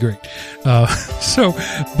 that would be great.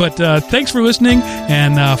 Thanks for listening.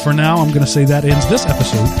 And for now, I'm going to say that ends this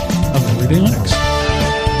episode of Everyday Linux.